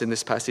details in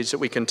this passage that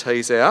we can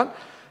tease out.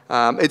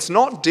 It's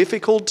not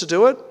difficult to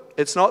do it.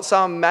 It's not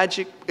some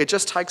magic. It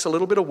just takes a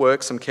little bit of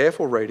work, some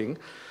careful reading.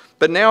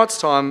 But now it's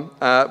time.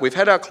 We've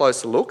had our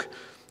closer look.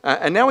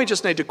 And now we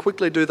just need to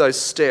quickly do those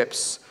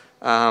steps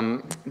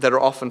that are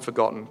often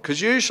forgotten.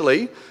 Because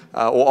usually,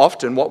 or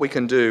often, what we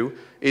can do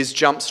is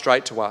jump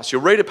straight to us.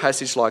 You'll read a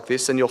passage like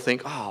this and you'll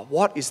think, oh,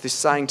 what is this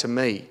saying to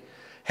me?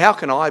 How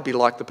can I be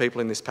like the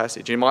people in this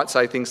passage? You might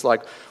say things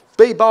like,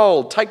 be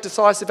bold, take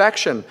decisive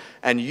action,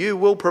 and you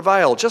will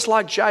prevail, just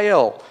like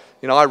Jael.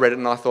 I read it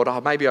and I thought, oh,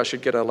 maybe I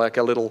should get a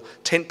little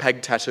tent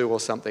peg tattoo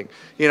or something.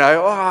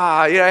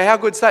 How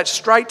good's that?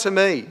 Straight to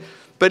me.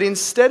 But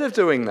instead of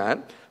doing that,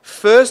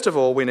 first of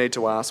all, we need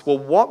to ask, well,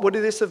 what would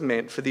this have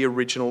meant for the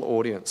original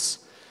audience?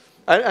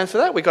 And for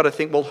that, we've got to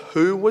think, well,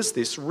 who was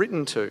this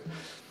written to?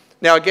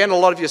 Now, again, a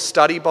lot of your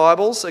study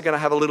Bibles are going to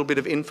have a little bit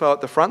of info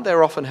at the front.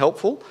 They're often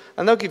helpful,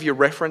 and they'll give you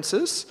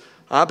references.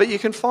 But you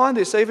can find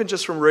this even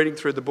just from reading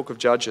through the book of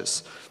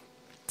Judges.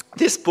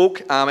 This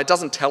book, it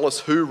doesn't tell us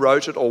who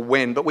wrote it or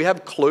when, but we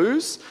have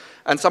clues,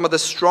 and some of the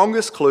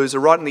strongest clues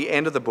are right in the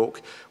end of the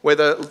book, where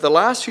the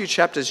last few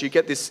chapters you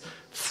get this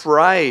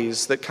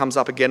phrase that comes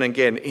up again and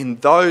again. In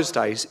those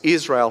days,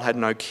 Israel had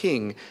no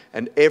king,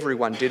 and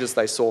everyone did as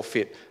they saw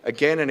fit,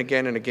 again and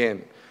again and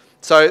again.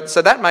 So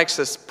that makes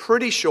us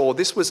pretty sure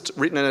this was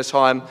written in a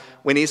time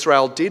when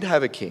Israel did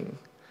have a king.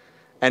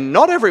 And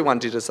not everyone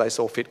did as they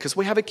saw fit, because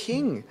we have a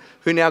king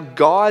who now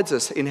guides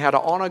us in how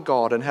to honour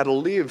God and how to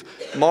live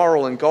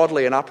moral and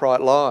godly and upright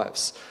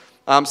lives.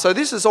 So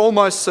this is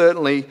almost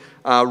certainly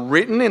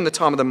written in the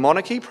time of the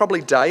monarchy,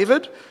 probably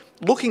David,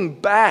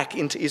 looking back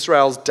into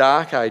Israel's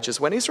dark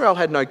ages when Israel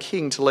had no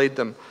king to lead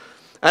them.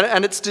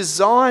 And it's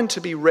designed to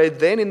be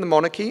read then in the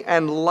monarchy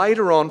and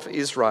later on for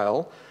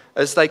Israel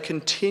as they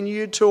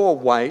continued to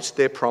await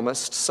their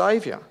promised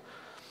Saviour.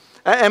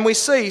 And we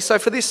see, so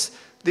for this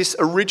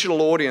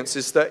original audience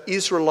is the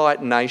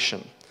Israelite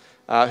nation,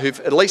 who've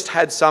at least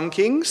had some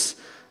kings,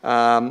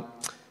 and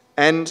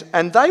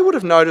they would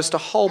have noticed a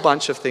whole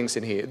bunch of things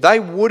in here. They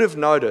would have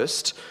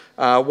noticed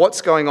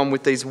what's going on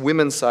with these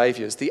women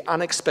saviours, the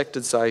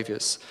unexpected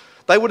saviours.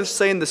 They would have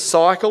seen the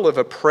cycle of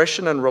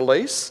oppression and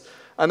release,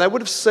 and they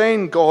would have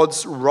seen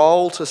God's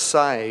role to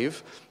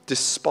save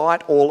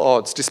despite all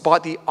odds.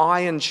 Despite the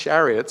iron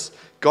chariots,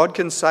 God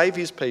can save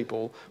his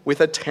people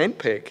with a tent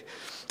peg.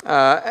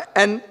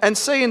 And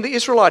see in the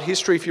Israelite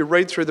history, if you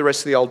read through the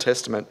rest of the Old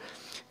Testament,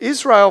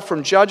 Israel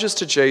from Judges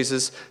to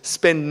Jesus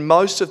spend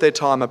most of their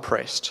time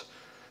oppressed.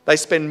 They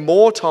spend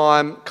more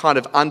time kind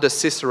of under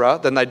Sisera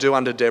than they do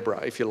under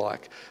Deborah, if you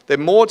like. They're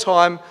more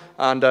time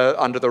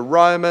under the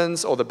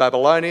Romans or the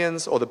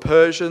Babylonians or the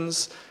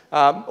Persians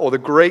or the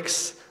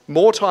Greeks,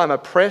 more time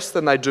oppressed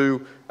than they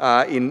do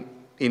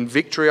in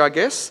victory, I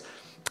guess.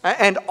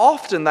 And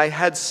often they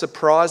had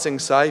surprising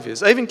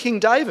saviours. Even King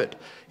David,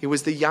 he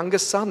was the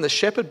youngest son, the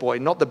shepherd boy,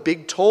 not the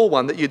big tall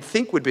one that you'd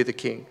think would be the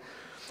king.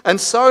 And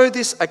so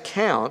this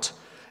account,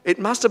 it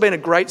must have been a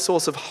great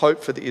source of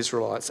hope for the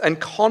Israelites and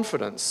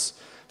confidence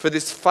for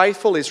this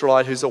faithful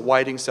Israelite who's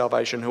awaiting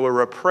salvation, who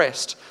are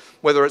oppressed,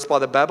 whether it's by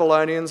the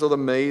Babylonians or the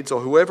Medes or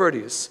whoever it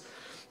is.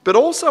 But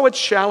also a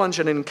challenge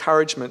and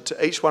encouragement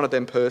to each one of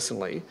them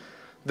personally,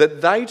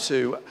 that they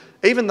too,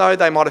 even though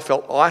they might have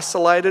felt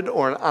isolated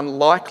or an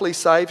unlikely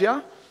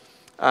saviour,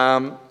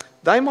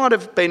 they might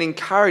have been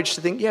encouraged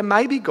to think, yeah,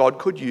 maybe God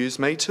could use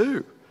me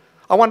too.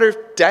 I wonder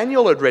if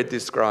Daniel had read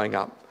this growing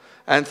up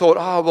and thought,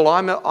 oh, well,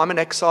 I'm an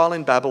exile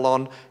in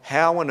Babylon.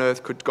 How on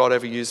earth could God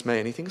ever use me?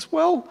 And he thinks,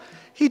 well,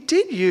 he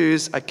did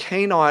use a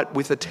Kenite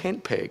with a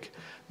tent peg.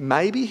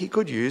 Maybe he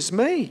could use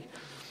me.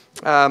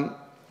 And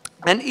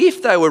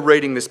if they were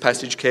reading this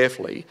passage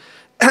carefully,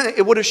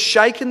 it would have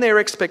shaken their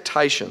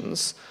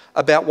expectations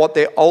about what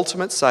their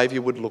ultimate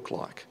saviour would look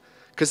like.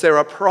 Because there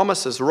are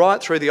promises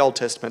right through the Old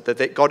Testament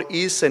that God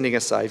is sending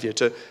a saviour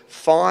to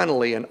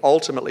finally and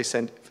ultimately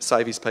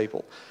save his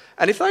people.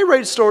 And if they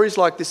read stories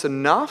like this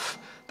enough,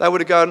 they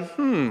would have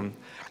gone,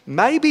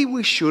 maybe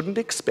we shouldn't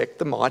expect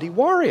the mighty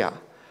warrior.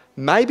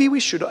 Maybe we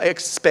should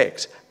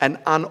expect an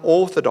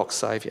unorthodox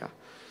saviour.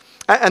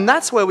 And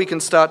that's where we can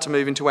start to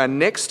move into our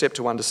next step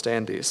to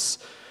understand this,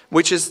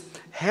 which is,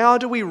 how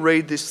do we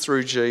read this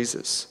through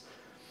Jesus?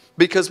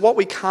 Because what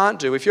we can't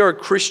do, if you're a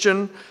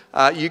Christian,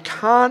 you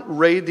can't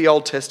read the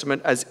Old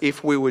Testament as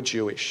if we were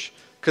Jewish,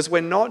 because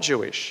we're not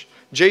Jewish.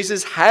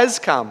 Jesus has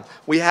come.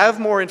 We have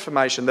more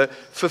information. The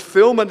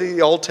fulfillment of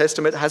the Old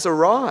Testament has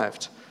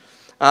arrived.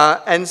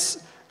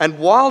 And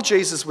while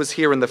Jesus was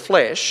here in the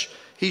flesh,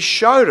 he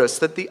showed us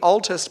that the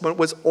Old Testament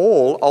was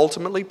all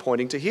ultimately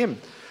pointing to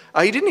him.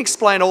 He didn't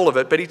explain all of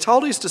it, but he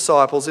told his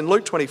disciples in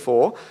Luke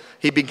 24,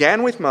 he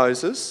began with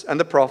Moses and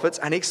the prophets,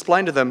 and he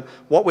explained to them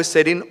what was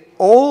said in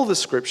all the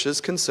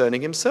scriptures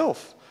concerning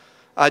himself.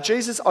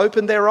 Jesus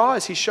opened their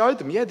eyes. He showed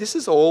them, yeah, this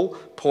is all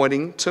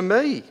pointing to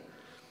me.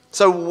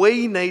 So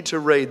we need to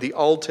read the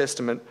Old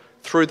Testament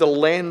through the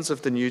lens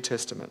of the New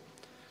Testament.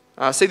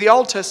 See, the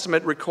Old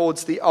Testament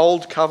records the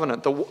old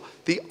covenant,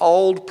 the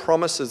old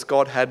promises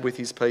God had with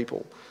his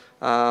people.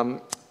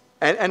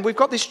 And we've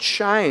got this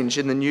change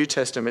in the New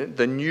Testament,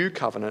 the new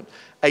covenant,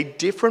 a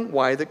different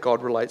way that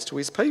God relates to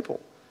his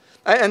people.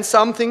 And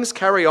some things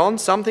carry on,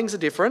 some things are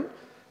different.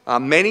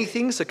 Many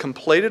things are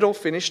completed or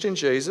finished in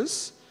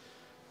Jesus.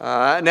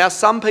 Now,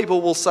 some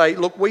people will say,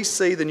 look, we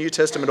see the New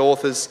Testament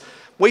authors,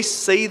 we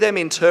see them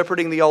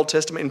interpreting the Old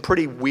Testament in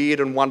pretty weird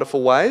and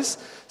wonderful ways.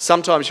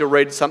 Sometimes you'll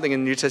read something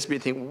in the New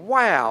Testament and think,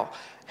 wow,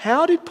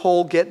 how did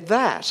Paul get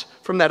that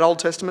from that Old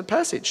Testament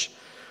passage?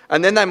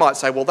 And then they might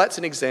say, well, that's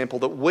an example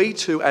that we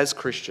too as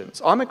Christians,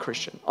 I'm a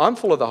Christian, I'm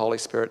full of the Holy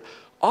Spirit,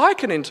 I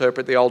can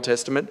interpret the Old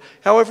Testament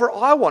however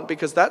I want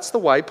because that's the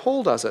way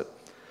Paul does it.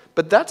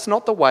 But that's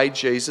not the way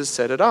Jesus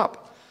set it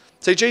up.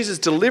 See, Jesus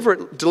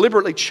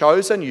deliberately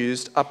chose and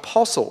used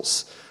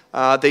apostles,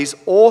 these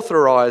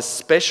authorised,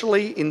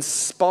 specially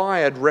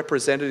inspired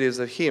representatives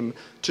of him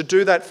to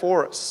do that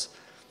for us.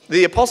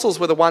 The apostles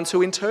were the ones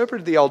who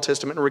interpreted the Old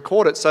Testament and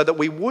recorded it so that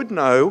we would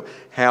know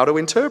how to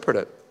interpret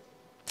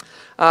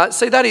it.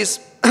 See, that is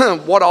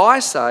what I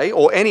say,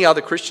 or any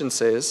other Christian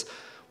says,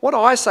 what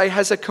I say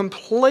has a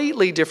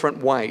completely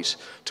different weight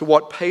to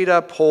what Peter,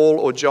 Paul,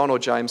 or John or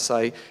James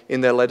say in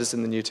their letters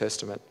in the New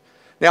Testament.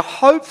 Now,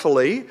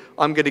 hopefully,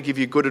 I'm going to give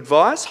you good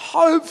advice.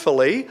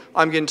 Hopefully,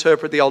 I'm going to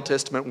interpret the Old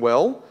Testament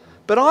well,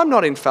 but I'm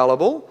not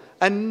infallible,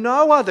 and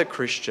no other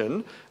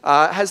Christian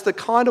has the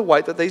kind of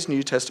weight that these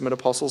New Testament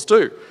apostles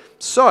do.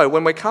 So,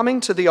 when we're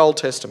coming to the Old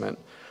Testament,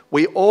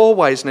 we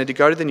always need to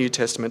go to the New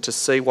Testament to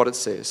see what it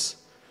says.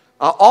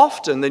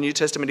 Often the New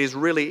Testament is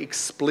really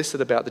explicit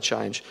about the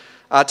change.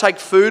 Take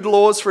food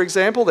laws, for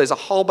example. There's a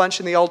whole bunch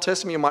in the Old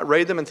Testament. You might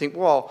read them and think,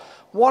 well,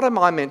 what am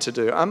I meant to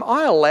do? Am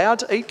I allowed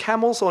to eat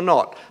camels or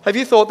not? Have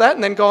you thought that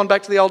and then gone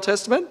back to the Old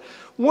Testament?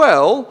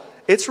 Well,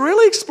 it's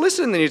really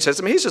explicit in the New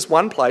Testament. Here's just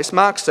one place,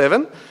 Mark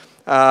 7.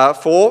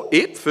 For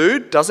it,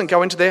 food, doesn't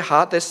go into their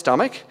heart, their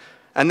stomach,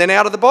 and then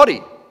out of the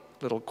body.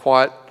 Little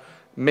quiet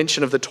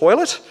mention of the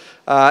toilet.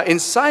 In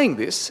saying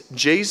this,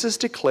 Jesus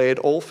declared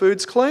all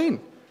foods clean.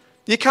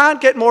 You can't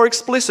get more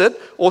explicit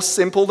or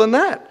simple than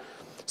that.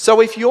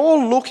 So if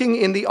you're looking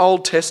in the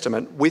Old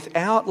Testament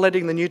without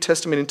letting the New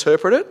Testament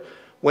interpret it,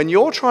 when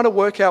you're trying to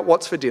work out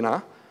what's for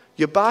dinner,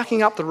 you're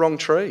barking up the wrong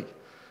tree.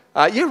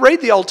 You read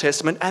the Old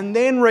Testament and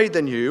then read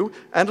the New,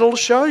 and it'll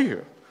show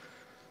you.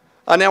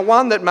 Now,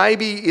 one that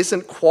maybe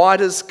isn't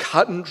quite as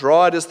cut and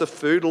dried as the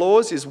food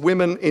laws is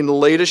women in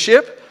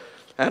leadership.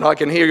 And I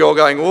can hear you all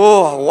going,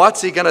 oh,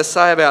 what's he going to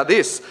say about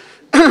this?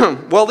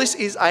 Well, this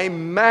is a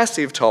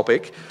massive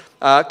topic.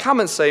 Come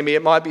and see me.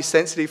 It might be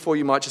sensitive for you,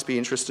 you might just be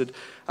interested.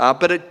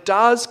 But it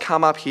does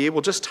come up here.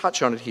 We'll just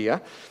touch on it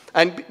here.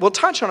 And we'll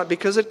touch on it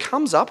because it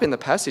comes up in the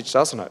passage,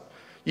 doesn't it?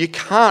 You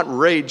can't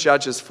read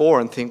Judges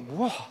 4 and think,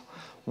 whoa,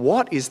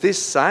 what is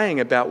this saying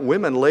about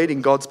women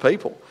leading God's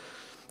people?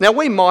 Now,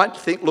 we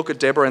might look at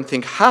Deborah and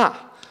think,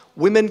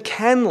 women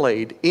can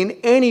lead in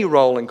any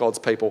role in God's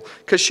people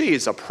because she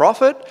is a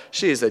prophet,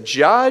 she is a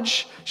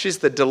judge, she's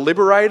the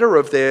deliberator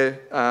of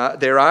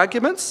their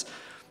arguments.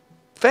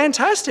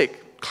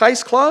 Fantastic,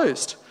 case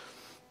closed.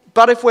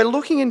 But if we're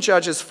looking in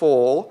Judges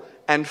 4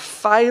 and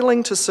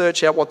failing to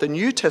search out what the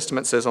New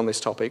Testament says on this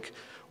topic,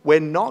 we're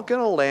not going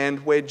to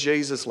land where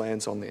Jesus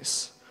lands on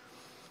this.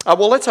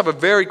 Well, let's have a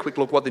very quick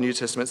look what the New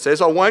Testament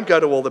says. I won't go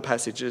to all the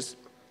passages.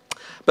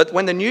 But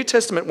when the New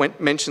Testament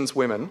mentions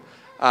women,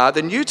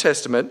 the New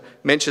Testament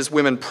mentions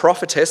women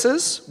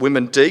prophetesses,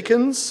 women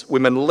deacons,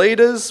 women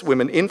leaders,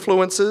 women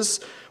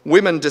influencers,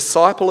 women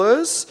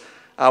disciplers,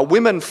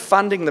 women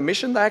funding the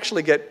mission. They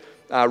actually get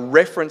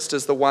referenced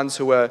as the ones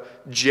who are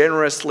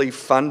generously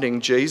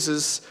funding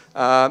Jesus'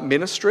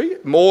 ministry,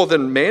 more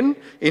than men,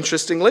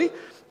 interestingly.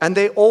 And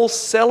they're all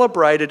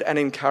celebrated and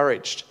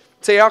encouraged.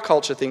 See, our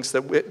culture thinks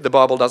that the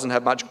Bible doesn't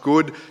have much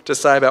good to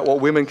say about what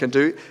women can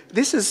do.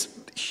 This is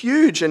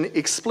huge and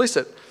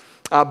explicit.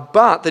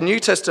 But the New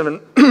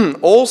Testament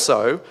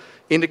also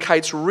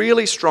indicates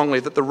really strongly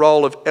that the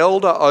role of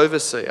elder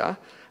overseer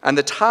and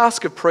the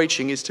task of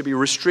preaching is to be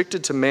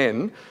restricted to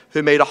men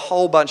who meet a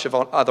whole bunch of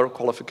other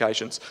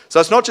qualifications. So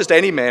it's not just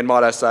any man,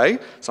 might I say.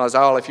 So I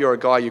say, if you're a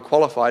guy, you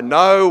qualify.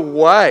 No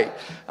way.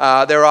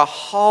 There are a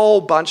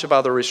whole bunch of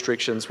other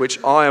restrictions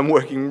which I am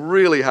working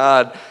really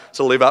hard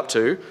to live up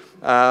to.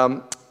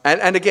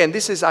 And again,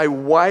 this is a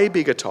way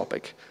bigger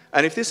topic.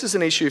 And if this is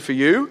an issue for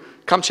you,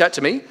 come chat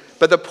to me.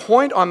 But the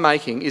point I'm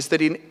making is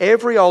that in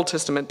every Old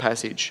Testament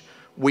passage,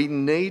 we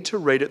need to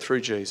read it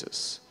through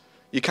Jesus.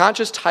 You can't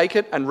just take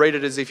it and read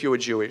it as if you were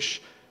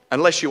Jewish,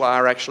 unless you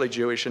are actually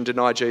Jewish and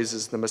deny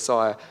Jesus the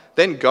Messiah.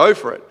 Then go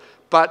for it.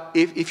 But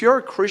if you're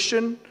a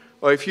Christian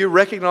or if you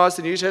recognise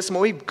the New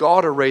Testament, we've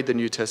got to read the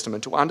New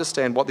Testament to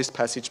understand what this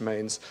passage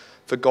means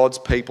for God's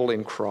people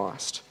in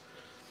Christ.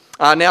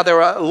 Now,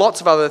 there are lots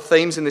of other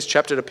themes in this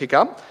chapter to pick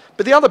up,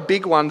 but the other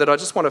big one that I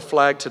just want to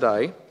flag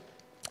today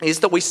is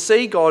that we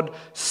see God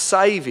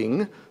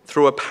saving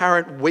through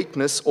apparent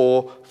weakness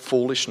or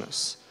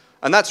foolishness.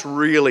 And that's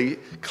really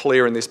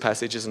clear in this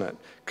passage, isn't it?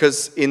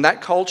 Because in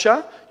that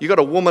culture, you've got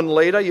a woman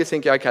leader, you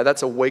think, okay,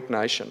 that's a weak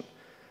nation.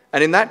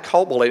 And in that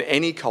culture, well, in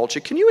any culture,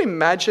 can you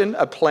imagine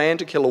a plan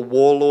to kill a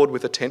warlord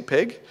with a tent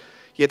peg?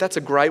 Yeah, that's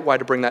a great way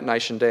to bring that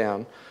nation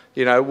down.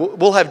 You know,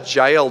 we'll have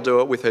Jael do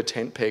it with her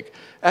tent peg.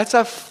 That's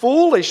a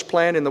foolish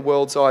plan in the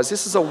world's eyes.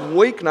 This is a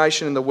weak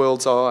nation in the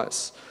world's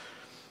eyes.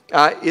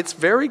 It's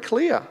very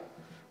clear.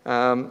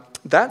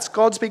 That's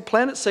God's big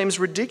plan. It seems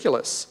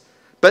ridiculous.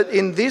 But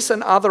in this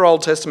and other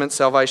Old Testament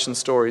salvation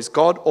stories,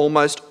 God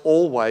almost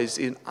always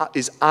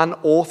is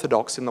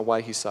unorthodox in the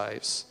way he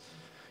saves.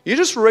 You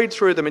just read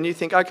through them and you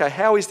think, okay,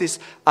 how is this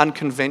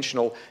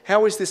unconventional?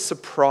 How is this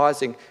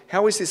surprising?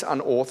 How is this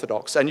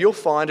unorthodox? And you'll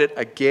find it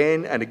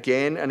again and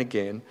again and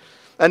again.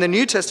 And the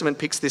New Testament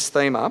picks this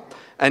theme up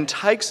and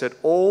takes it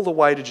all the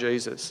way to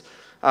Jesus.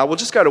 We'll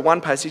just go to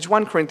one passage,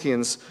 1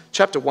 Corinthians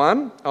chapter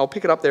 1. I'll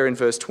pick it up there in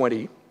verse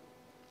 20.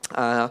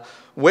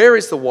 Where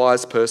is the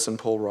wise person,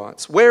 Paul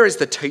writes? Where is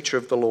the teacher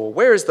of the law?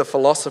 Where is the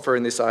philosopher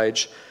in this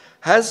age?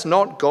 Has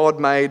not God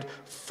made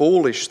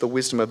foolish the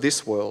wisdom of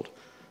this world?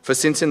 For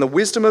since in the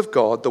wisdom of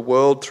God, the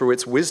world through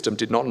its wisdom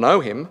did not know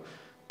him,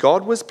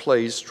 God was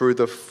pleased through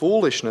the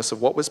foolishness of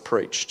what was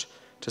preached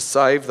to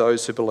save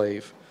those who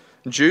believe.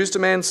 Jews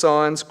demand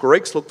signs,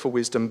 Greeks look for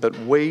wisdom, but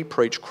we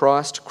preach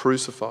Christ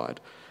crucified,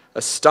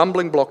 a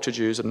stumbling block to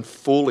Jews and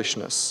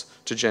foolishness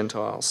to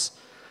Gentiles.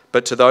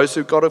 But to those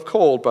who God have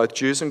called, both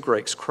Jews and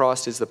Greeks,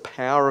 Christ is the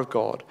power of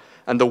God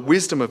and the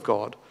wisdom of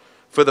God.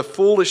 For the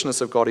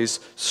foolishness of God is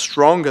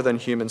stronger than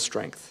human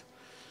strength.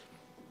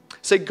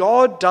 See,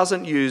 God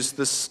doesn't use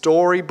the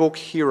storybook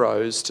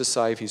heroes to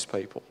save his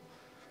people.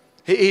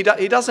 He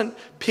doesn't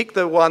pick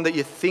the one that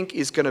you think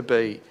is going to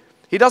be.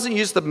 He doesn't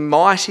use the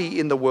mighty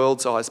in the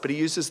world's eyes, but he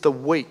uses the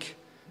weak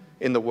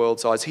in the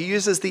world's eyes. He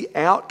uses the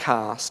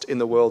outcast in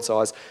the world's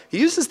eyes. He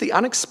uses the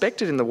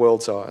unexpected in the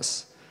world's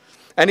eyes.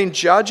 And in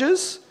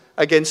Judges,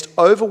 against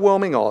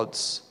overwhelming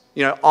odds,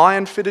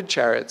 iron-fitted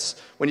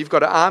chariots, when you've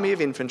got an army of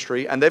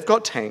infantry and they've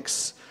got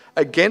tanks,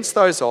 against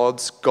those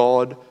odds,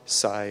 God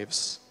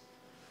saves.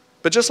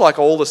 But just like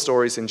all the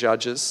stories in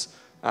Judges,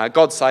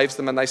 God saves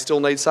them and they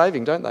still need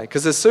saving, don't they?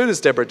 Because as soon as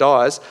Deborah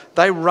dies,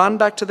 they run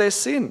back to their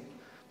sin.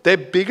 Their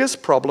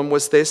biggest problem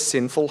was their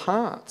sinful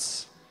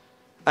hearts.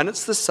 And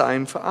it's the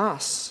same for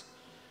us.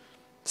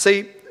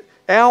 See,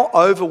 our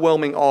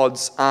overwhelming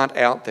odds aren't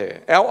out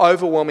there. Our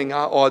overwhelming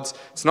odds,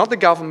 it's not the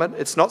government,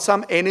 it's not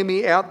some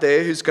enemy out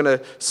there who's going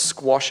to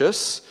squash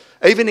us.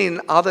 Even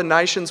in other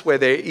nations where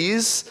there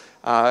is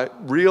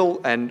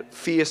real and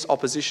fierce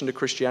opposition to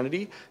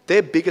Christianity,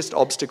 their biggest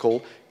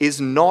obstacle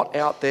is not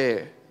out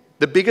there.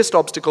 The biggest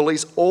obstacle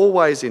is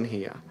always in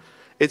here.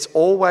 It's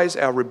always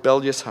our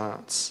rebellious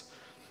hearts.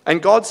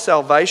 And God's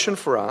salvation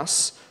for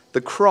us,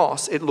 the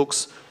cross, it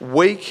looks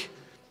weak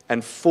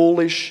and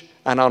foolish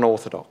and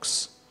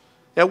unorthodox.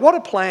 Now, what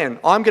a plan.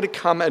 I'm going to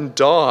come and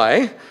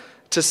die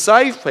to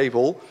save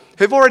people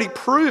who've already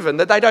proven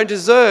that they don't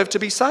deserve to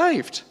be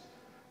saved.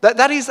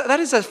 That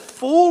is a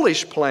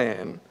foolish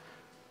plan,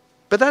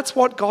 but that's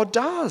what God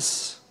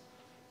does.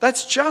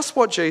 That's just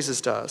what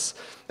Jesus does.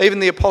 Even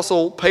the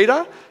Apostle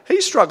Peter, he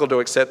struggled to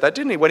accept that,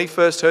 didn't he? When he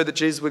first heard that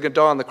Jesus was going to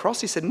die on the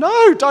cross, he said,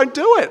 no, don't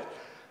do it.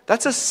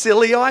 That's a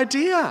silly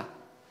idea.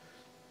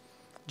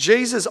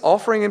 Jesus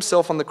offering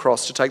himself on the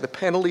cross to take the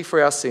penalty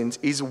for our sins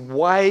is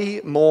way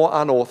more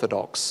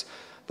unorthodox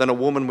than a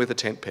woman with a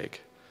tent peg.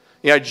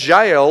 You know,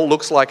 Jael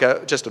looks like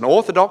just an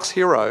orthodox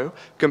hero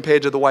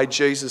compared to the way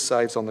Jesus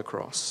saves on the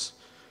cross.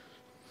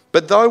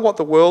 But through what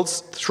the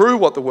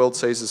world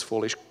sees as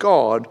foolish,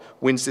 God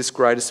wins this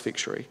greatest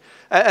victory.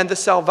 And the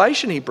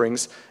salvation he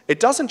brings,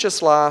 it doesn't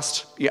just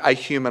last a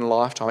human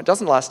lifetime. It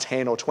doesn't last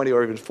 10 or 20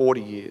 or even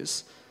 40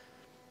 years.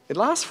 It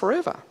lasts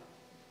forever.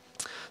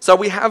 So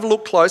we have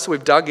looked closer,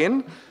 we've dug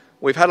in,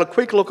 we've had a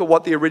quick look at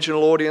what the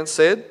original audience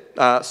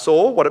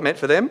saw, what it meant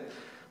for them.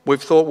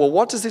 We've thought, well,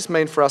 what does this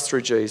mean for us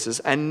through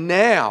Jesus? And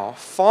now,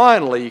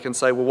 finally, you can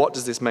say, well, what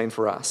does this mean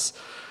for us?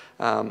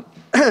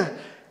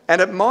 And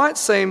it might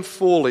seem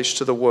foolish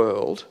to the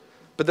world,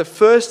 but the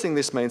first thing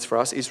this means for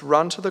us is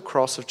run to the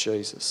cross of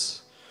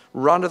Jesus.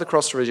 Run to the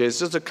cross of Jesus.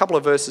 Just a couple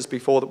of verses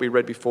before that we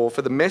read before.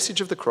 For the message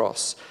of the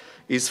cross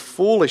is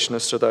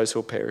foolishness to those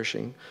who are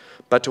perishing,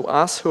 but to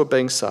us who are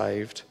being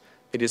saved,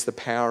 it is the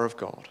power of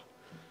God.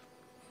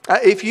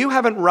 If you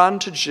haven't run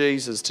to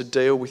Jesus to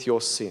deal with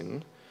your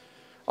sin,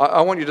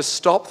 I want you to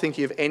stop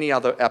thinking of any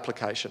other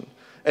application.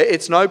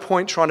 It's no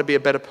point trying to be a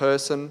better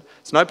person.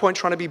 It's no point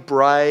trying to be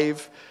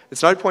brave.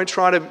 It's no point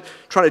trying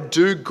to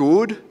do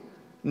good.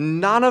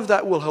 None of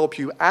that will help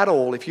you at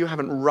all if you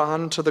haven't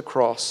run to the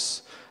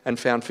cross and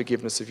found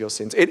forgiveness of your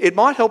sins. It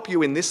might help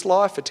you in this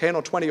life for 10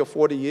 or 20 or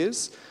 40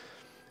 years.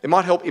 It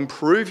might help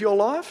improve your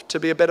life to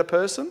be a better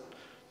person,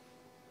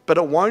 but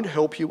it won't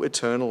help you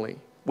eternally.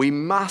 We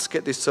must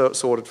get this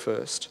sorted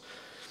first.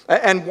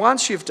 And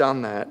once you've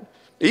done that,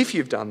 if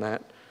you've done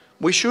that,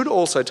 we should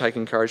also take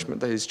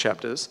encouragement in these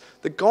chapters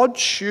that God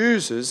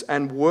chooses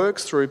and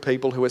works through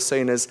people who are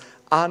seen as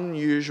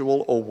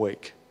unusual or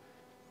weak.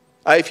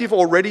 If you've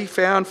already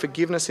found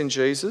forgiveness in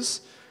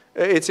Jesus,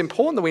 it's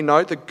important that we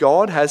note that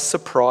God has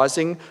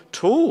surprising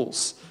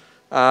tools.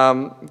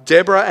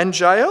 Deborah and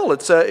Jael,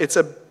 it's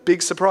a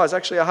big surprise.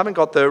 Actually, I haven't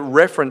got the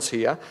reference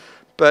here,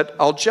 but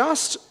I'll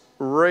just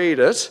read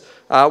it.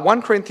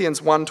 1 Corinthians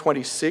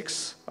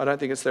 1:26. I don't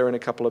think it's there in a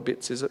couple of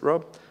bits, is it,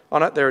 Rob? Oh,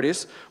 no, there it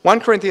is.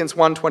 1 Corinthians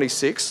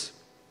 1:26.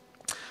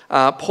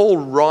 Paul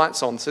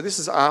writes on, so this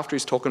is after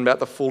he's talking about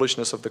the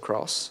foolishness of the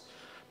cross.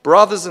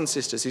 Brothers and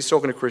sisters, he's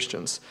talking to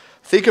Christians,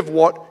 think of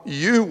what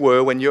you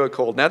were when you were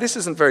called. Now, this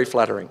isn't very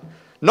flattering.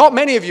 Not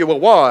many of you were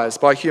wise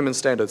by human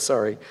standards,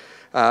 sorry.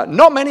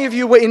 Not many of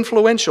you were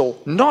influential.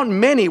 Not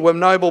many were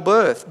noble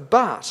birth.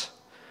 But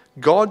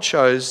God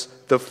chose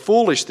the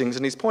foolish things,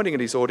 and he's pointing at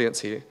his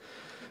audience here.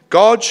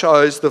 God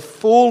chose the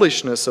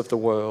foolishness of the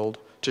world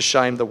to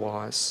shame the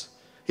wise.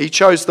 He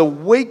chose the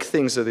weak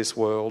things of this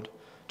world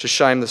to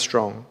shame the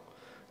strong.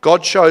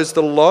 God chose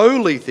the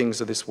lowly things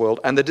of this world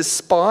and the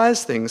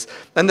despised things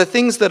and the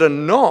things that are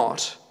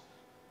not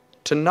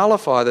to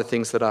nullify the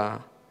things that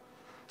are,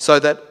 so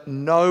that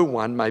no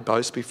one may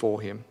boast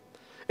before him.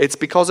 It's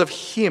because of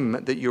him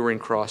that you are in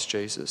Christ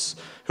Jesus,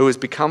 who has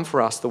become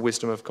for us the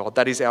wisdom of God.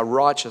 That is our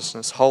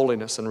righteousness,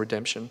 holiness, and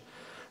redemption.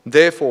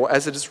 Therefore,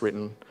 as it is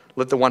written,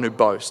 let the one who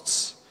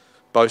boasts,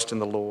 boast in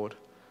the Lord.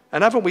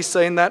 And haven't we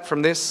seen that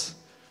from this?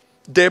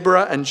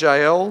 Deborah and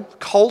Jael,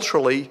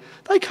 culturally,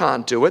 they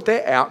can't do it.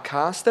 They're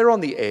outcasts. They're on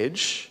the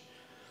edge.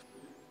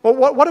 Well,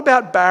 what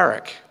about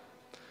Barak?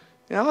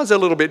 You know, I was a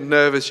little bit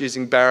nervous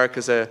using Barak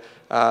as an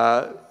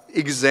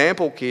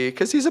example here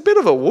because he's a bit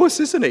of a wuss,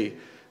 isn't he?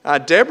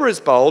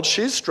 Deborah's bold.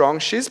 She's strong.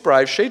 She's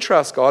brave. She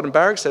trusts God. And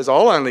Barak says,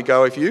 I'll only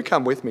go if you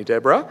come with me,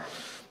 Deborah.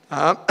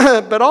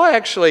 But I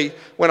actually,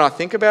 when I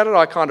think about it,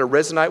 I kind of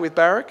resonate with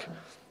Barak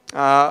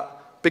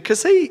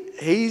because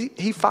he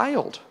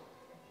failed.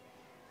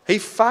 He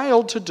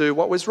failed to do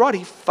what was right.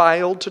 He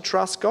failed to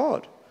trust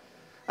God.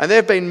 And there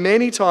have been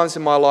many times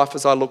in my life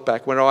as I look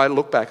back, when I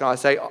look back and I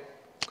say,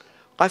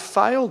 I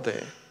failed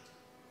there.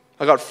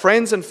 I got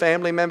friends and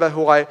family members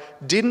who I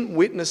didn't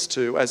witness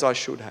to as I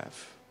should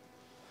have.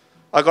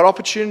 I got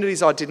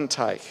opportunities I didn't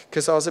take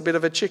because I was a bit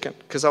of a chicken,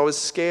 because I was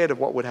scared of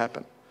what would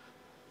happen.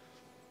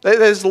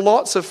 There's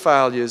lots of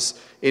failures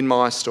in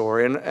my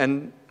story,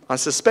 and I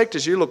suspect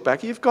as you look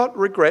back, you've got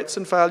regrets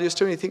and failures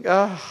too, and you think,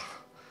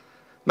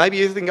 maybe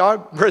you think I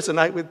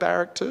resonate with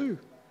Barak too.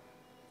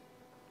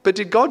 But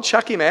did God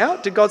chuck him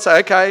out? Did God say,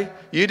 okay,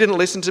 you didn't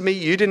listen to me,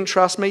 you didn't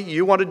trust me,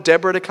 you wanted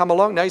Deborah to come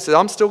along? No, he said,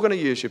 I'm still going to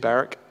use you,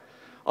 Barak.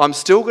 I'm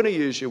still going to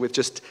use you with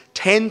just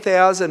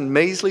 10,000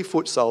 measly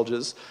foot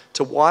soldiers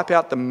to wipe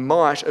out the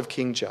might of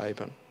King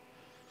Jabin.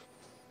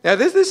 Now,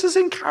 this is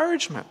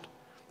encouragement.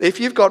 If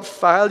you've got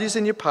failures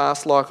in your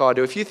past like I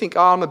do, if you think,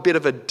 I'm a bit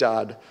of a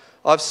dud,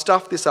 I've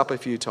stuffed this up a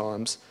few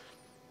times,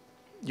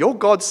 you're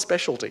God's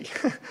specialty.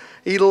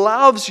 He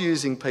loves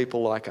using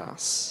people like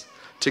us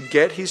to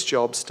get his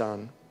jobs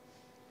done.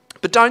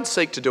 But don't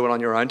seek to do it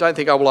on your own. Don't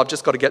think, I've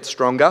just got to get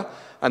stronger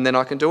and then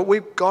I can do it.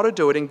 We've got to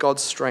do it in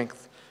God's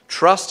strength.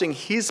 trusting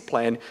his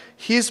plan,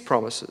 his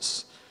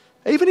promises.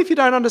 Even if you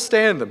don't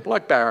understand them,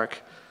 like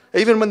Barak.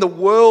 Even when the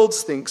world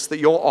thinks that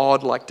you're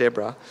odd, like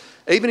Deborah.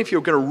 Even if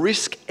you're going to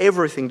risk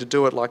everything to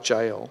do it, like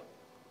Jael.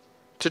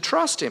 To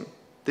trust him,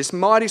 this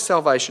mighty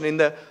salvation in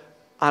the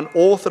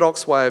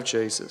unorthodox way of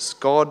Jesus.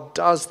 God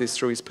does this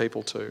through his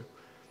people too.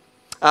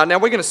 Now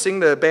we're going to sing,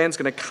 the band's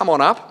going to come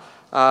on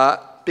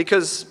up,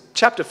 because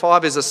chapter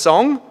 5 is a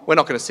song. We're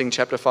not going to sing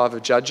chapter 5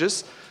 of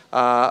Judges.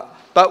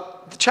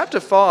 But chapter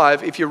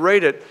 5, if you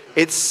read it,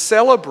 it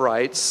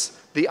celebrates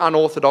the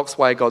unorthodox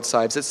way God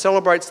saves. It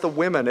celebrates the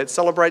women. It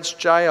celebrates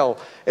Jael.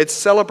 It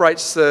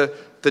celebrates the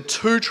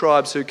 2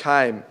 tribes who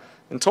came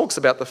and talks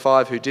about the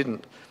 5 who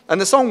didn't. And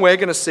the song we're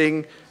going to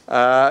sing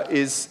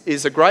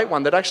is a great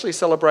one that actually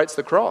celebrates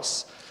the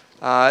cross.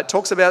 It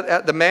talks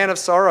about the man of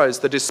sorrows,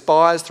 the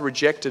despised, the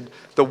rejected,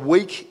 the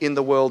weak in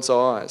the world's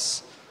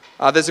eyes.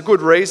 There's a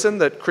good reason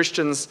that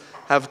Christians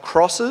have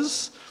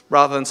crosses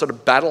rather than sort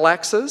of battle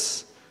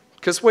axes,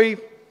 because we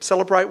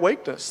celebrate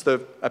weakness,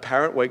 the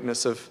apparent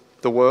weakness of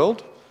the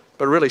world,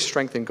 but really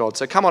strength in God.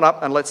 So come on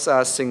up and let's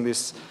sing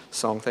this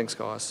song. Thanks,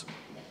 guys.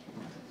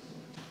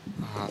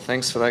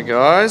 Thanks for that,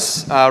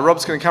 guys.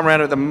 Rob's going to come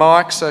around with the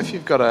mic, so if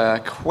you've got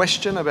a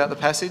question about the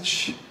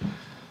passage,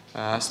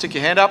 stick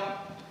your hand up.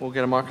 We'll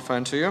get a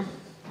microphone to you.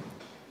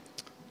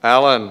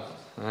 Alan,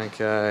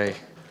 okay.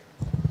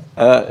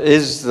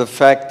 Is the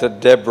fact that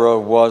Deborah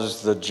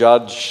was the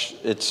judge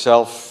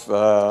itself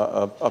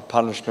a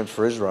punishment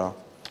for Israel?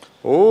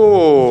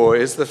 Oh,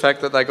 is the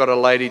fact that they got a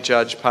lady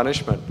judge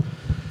punishment?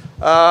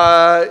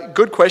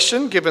 Good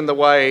question, given the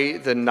way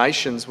the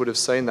nations would have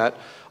seen that.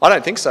 I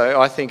don't think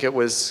so. I think it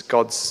was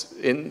God's,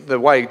 in the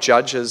way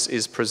Judges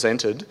is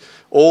presented,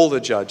 all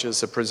the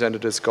judges are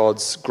presented as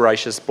God's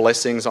gracious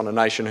blessings on a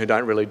nation who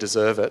don't really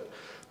deserve it.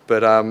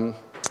 But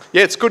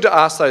yeah, it's good to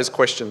ask those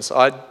questions.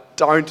 I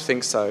don't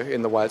think so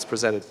in the way it's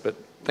presented, but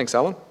thanks,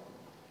 Alan.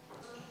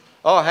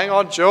 Oh, hang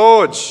on,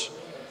 George.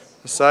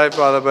 Saved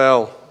by the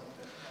bell.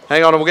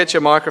 Hang on, we'll get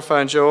your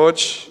microphone,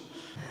 George.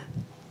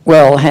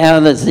 Well,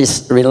 how does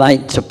this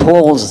relate to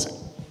Paul's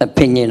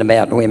opinion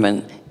about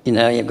women? You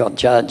know, you've got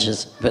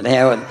judges, but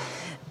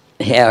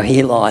how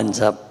he lines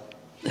up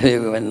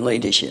who in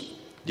leadership?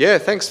 Yeah,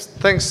 thanks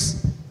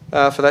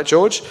for that,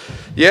 George.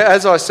 Yeah,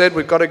 as I said,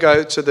 we've got to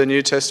go to the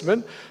New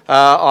Testament.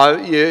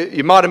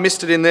 You might have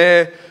missed it in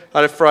there.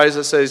 I had a phrase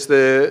that says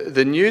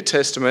the New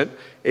Testament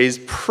is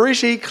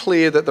pretty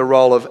clear that the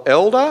role of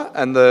elder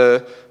and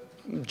the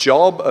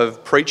job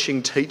of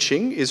preaching,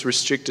 teaching is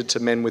restricted to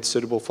men with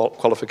suitable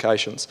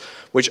qualifications,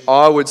 which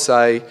I would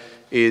say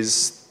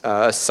is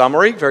a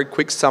summary, very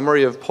quick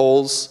summary of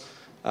Paul's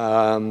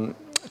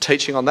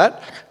teaching on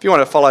that. If you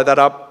want to follow that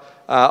up,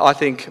 I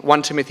think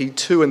 1 Timothy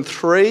 2 and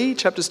 3,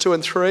 chapters 2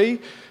 and 3,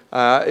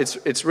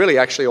 it's really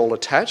actually all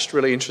attached,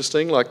 really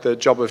interesting, like the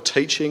job of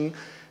teaching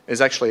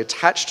is actually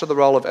attached to the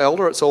role of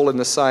elder. It's all in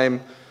the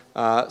same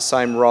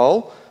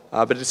role.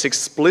 But it's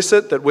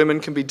explicit that women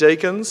can be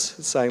deacons.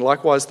 It's saying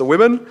likewise the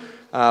women,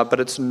 but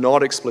it's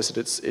not explicit.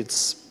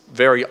 It's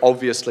very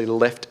obviously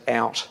left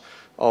out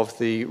of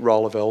the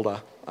role of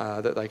elder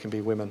that they can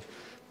be women.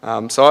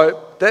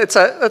 So that's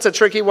a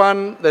tricky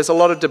one. There's a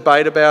lot of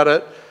debate about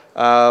it.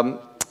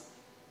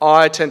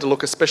 I tend to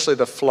look especially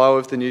the flow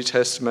of the New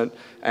Testament,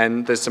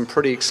 and there's some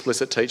pretty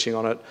explicit teaching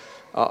on it.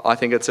 I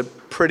think it's a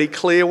pretty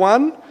clear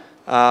one,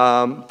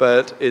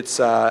 but it's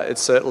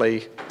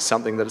certainly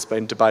something that has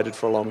been debated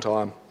for a long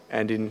time.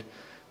 And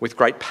with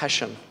great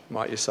passion,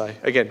 might you say.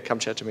 Again, come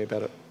chat to me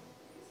about it.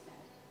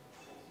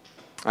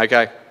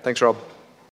 Okay, thanks, Rob.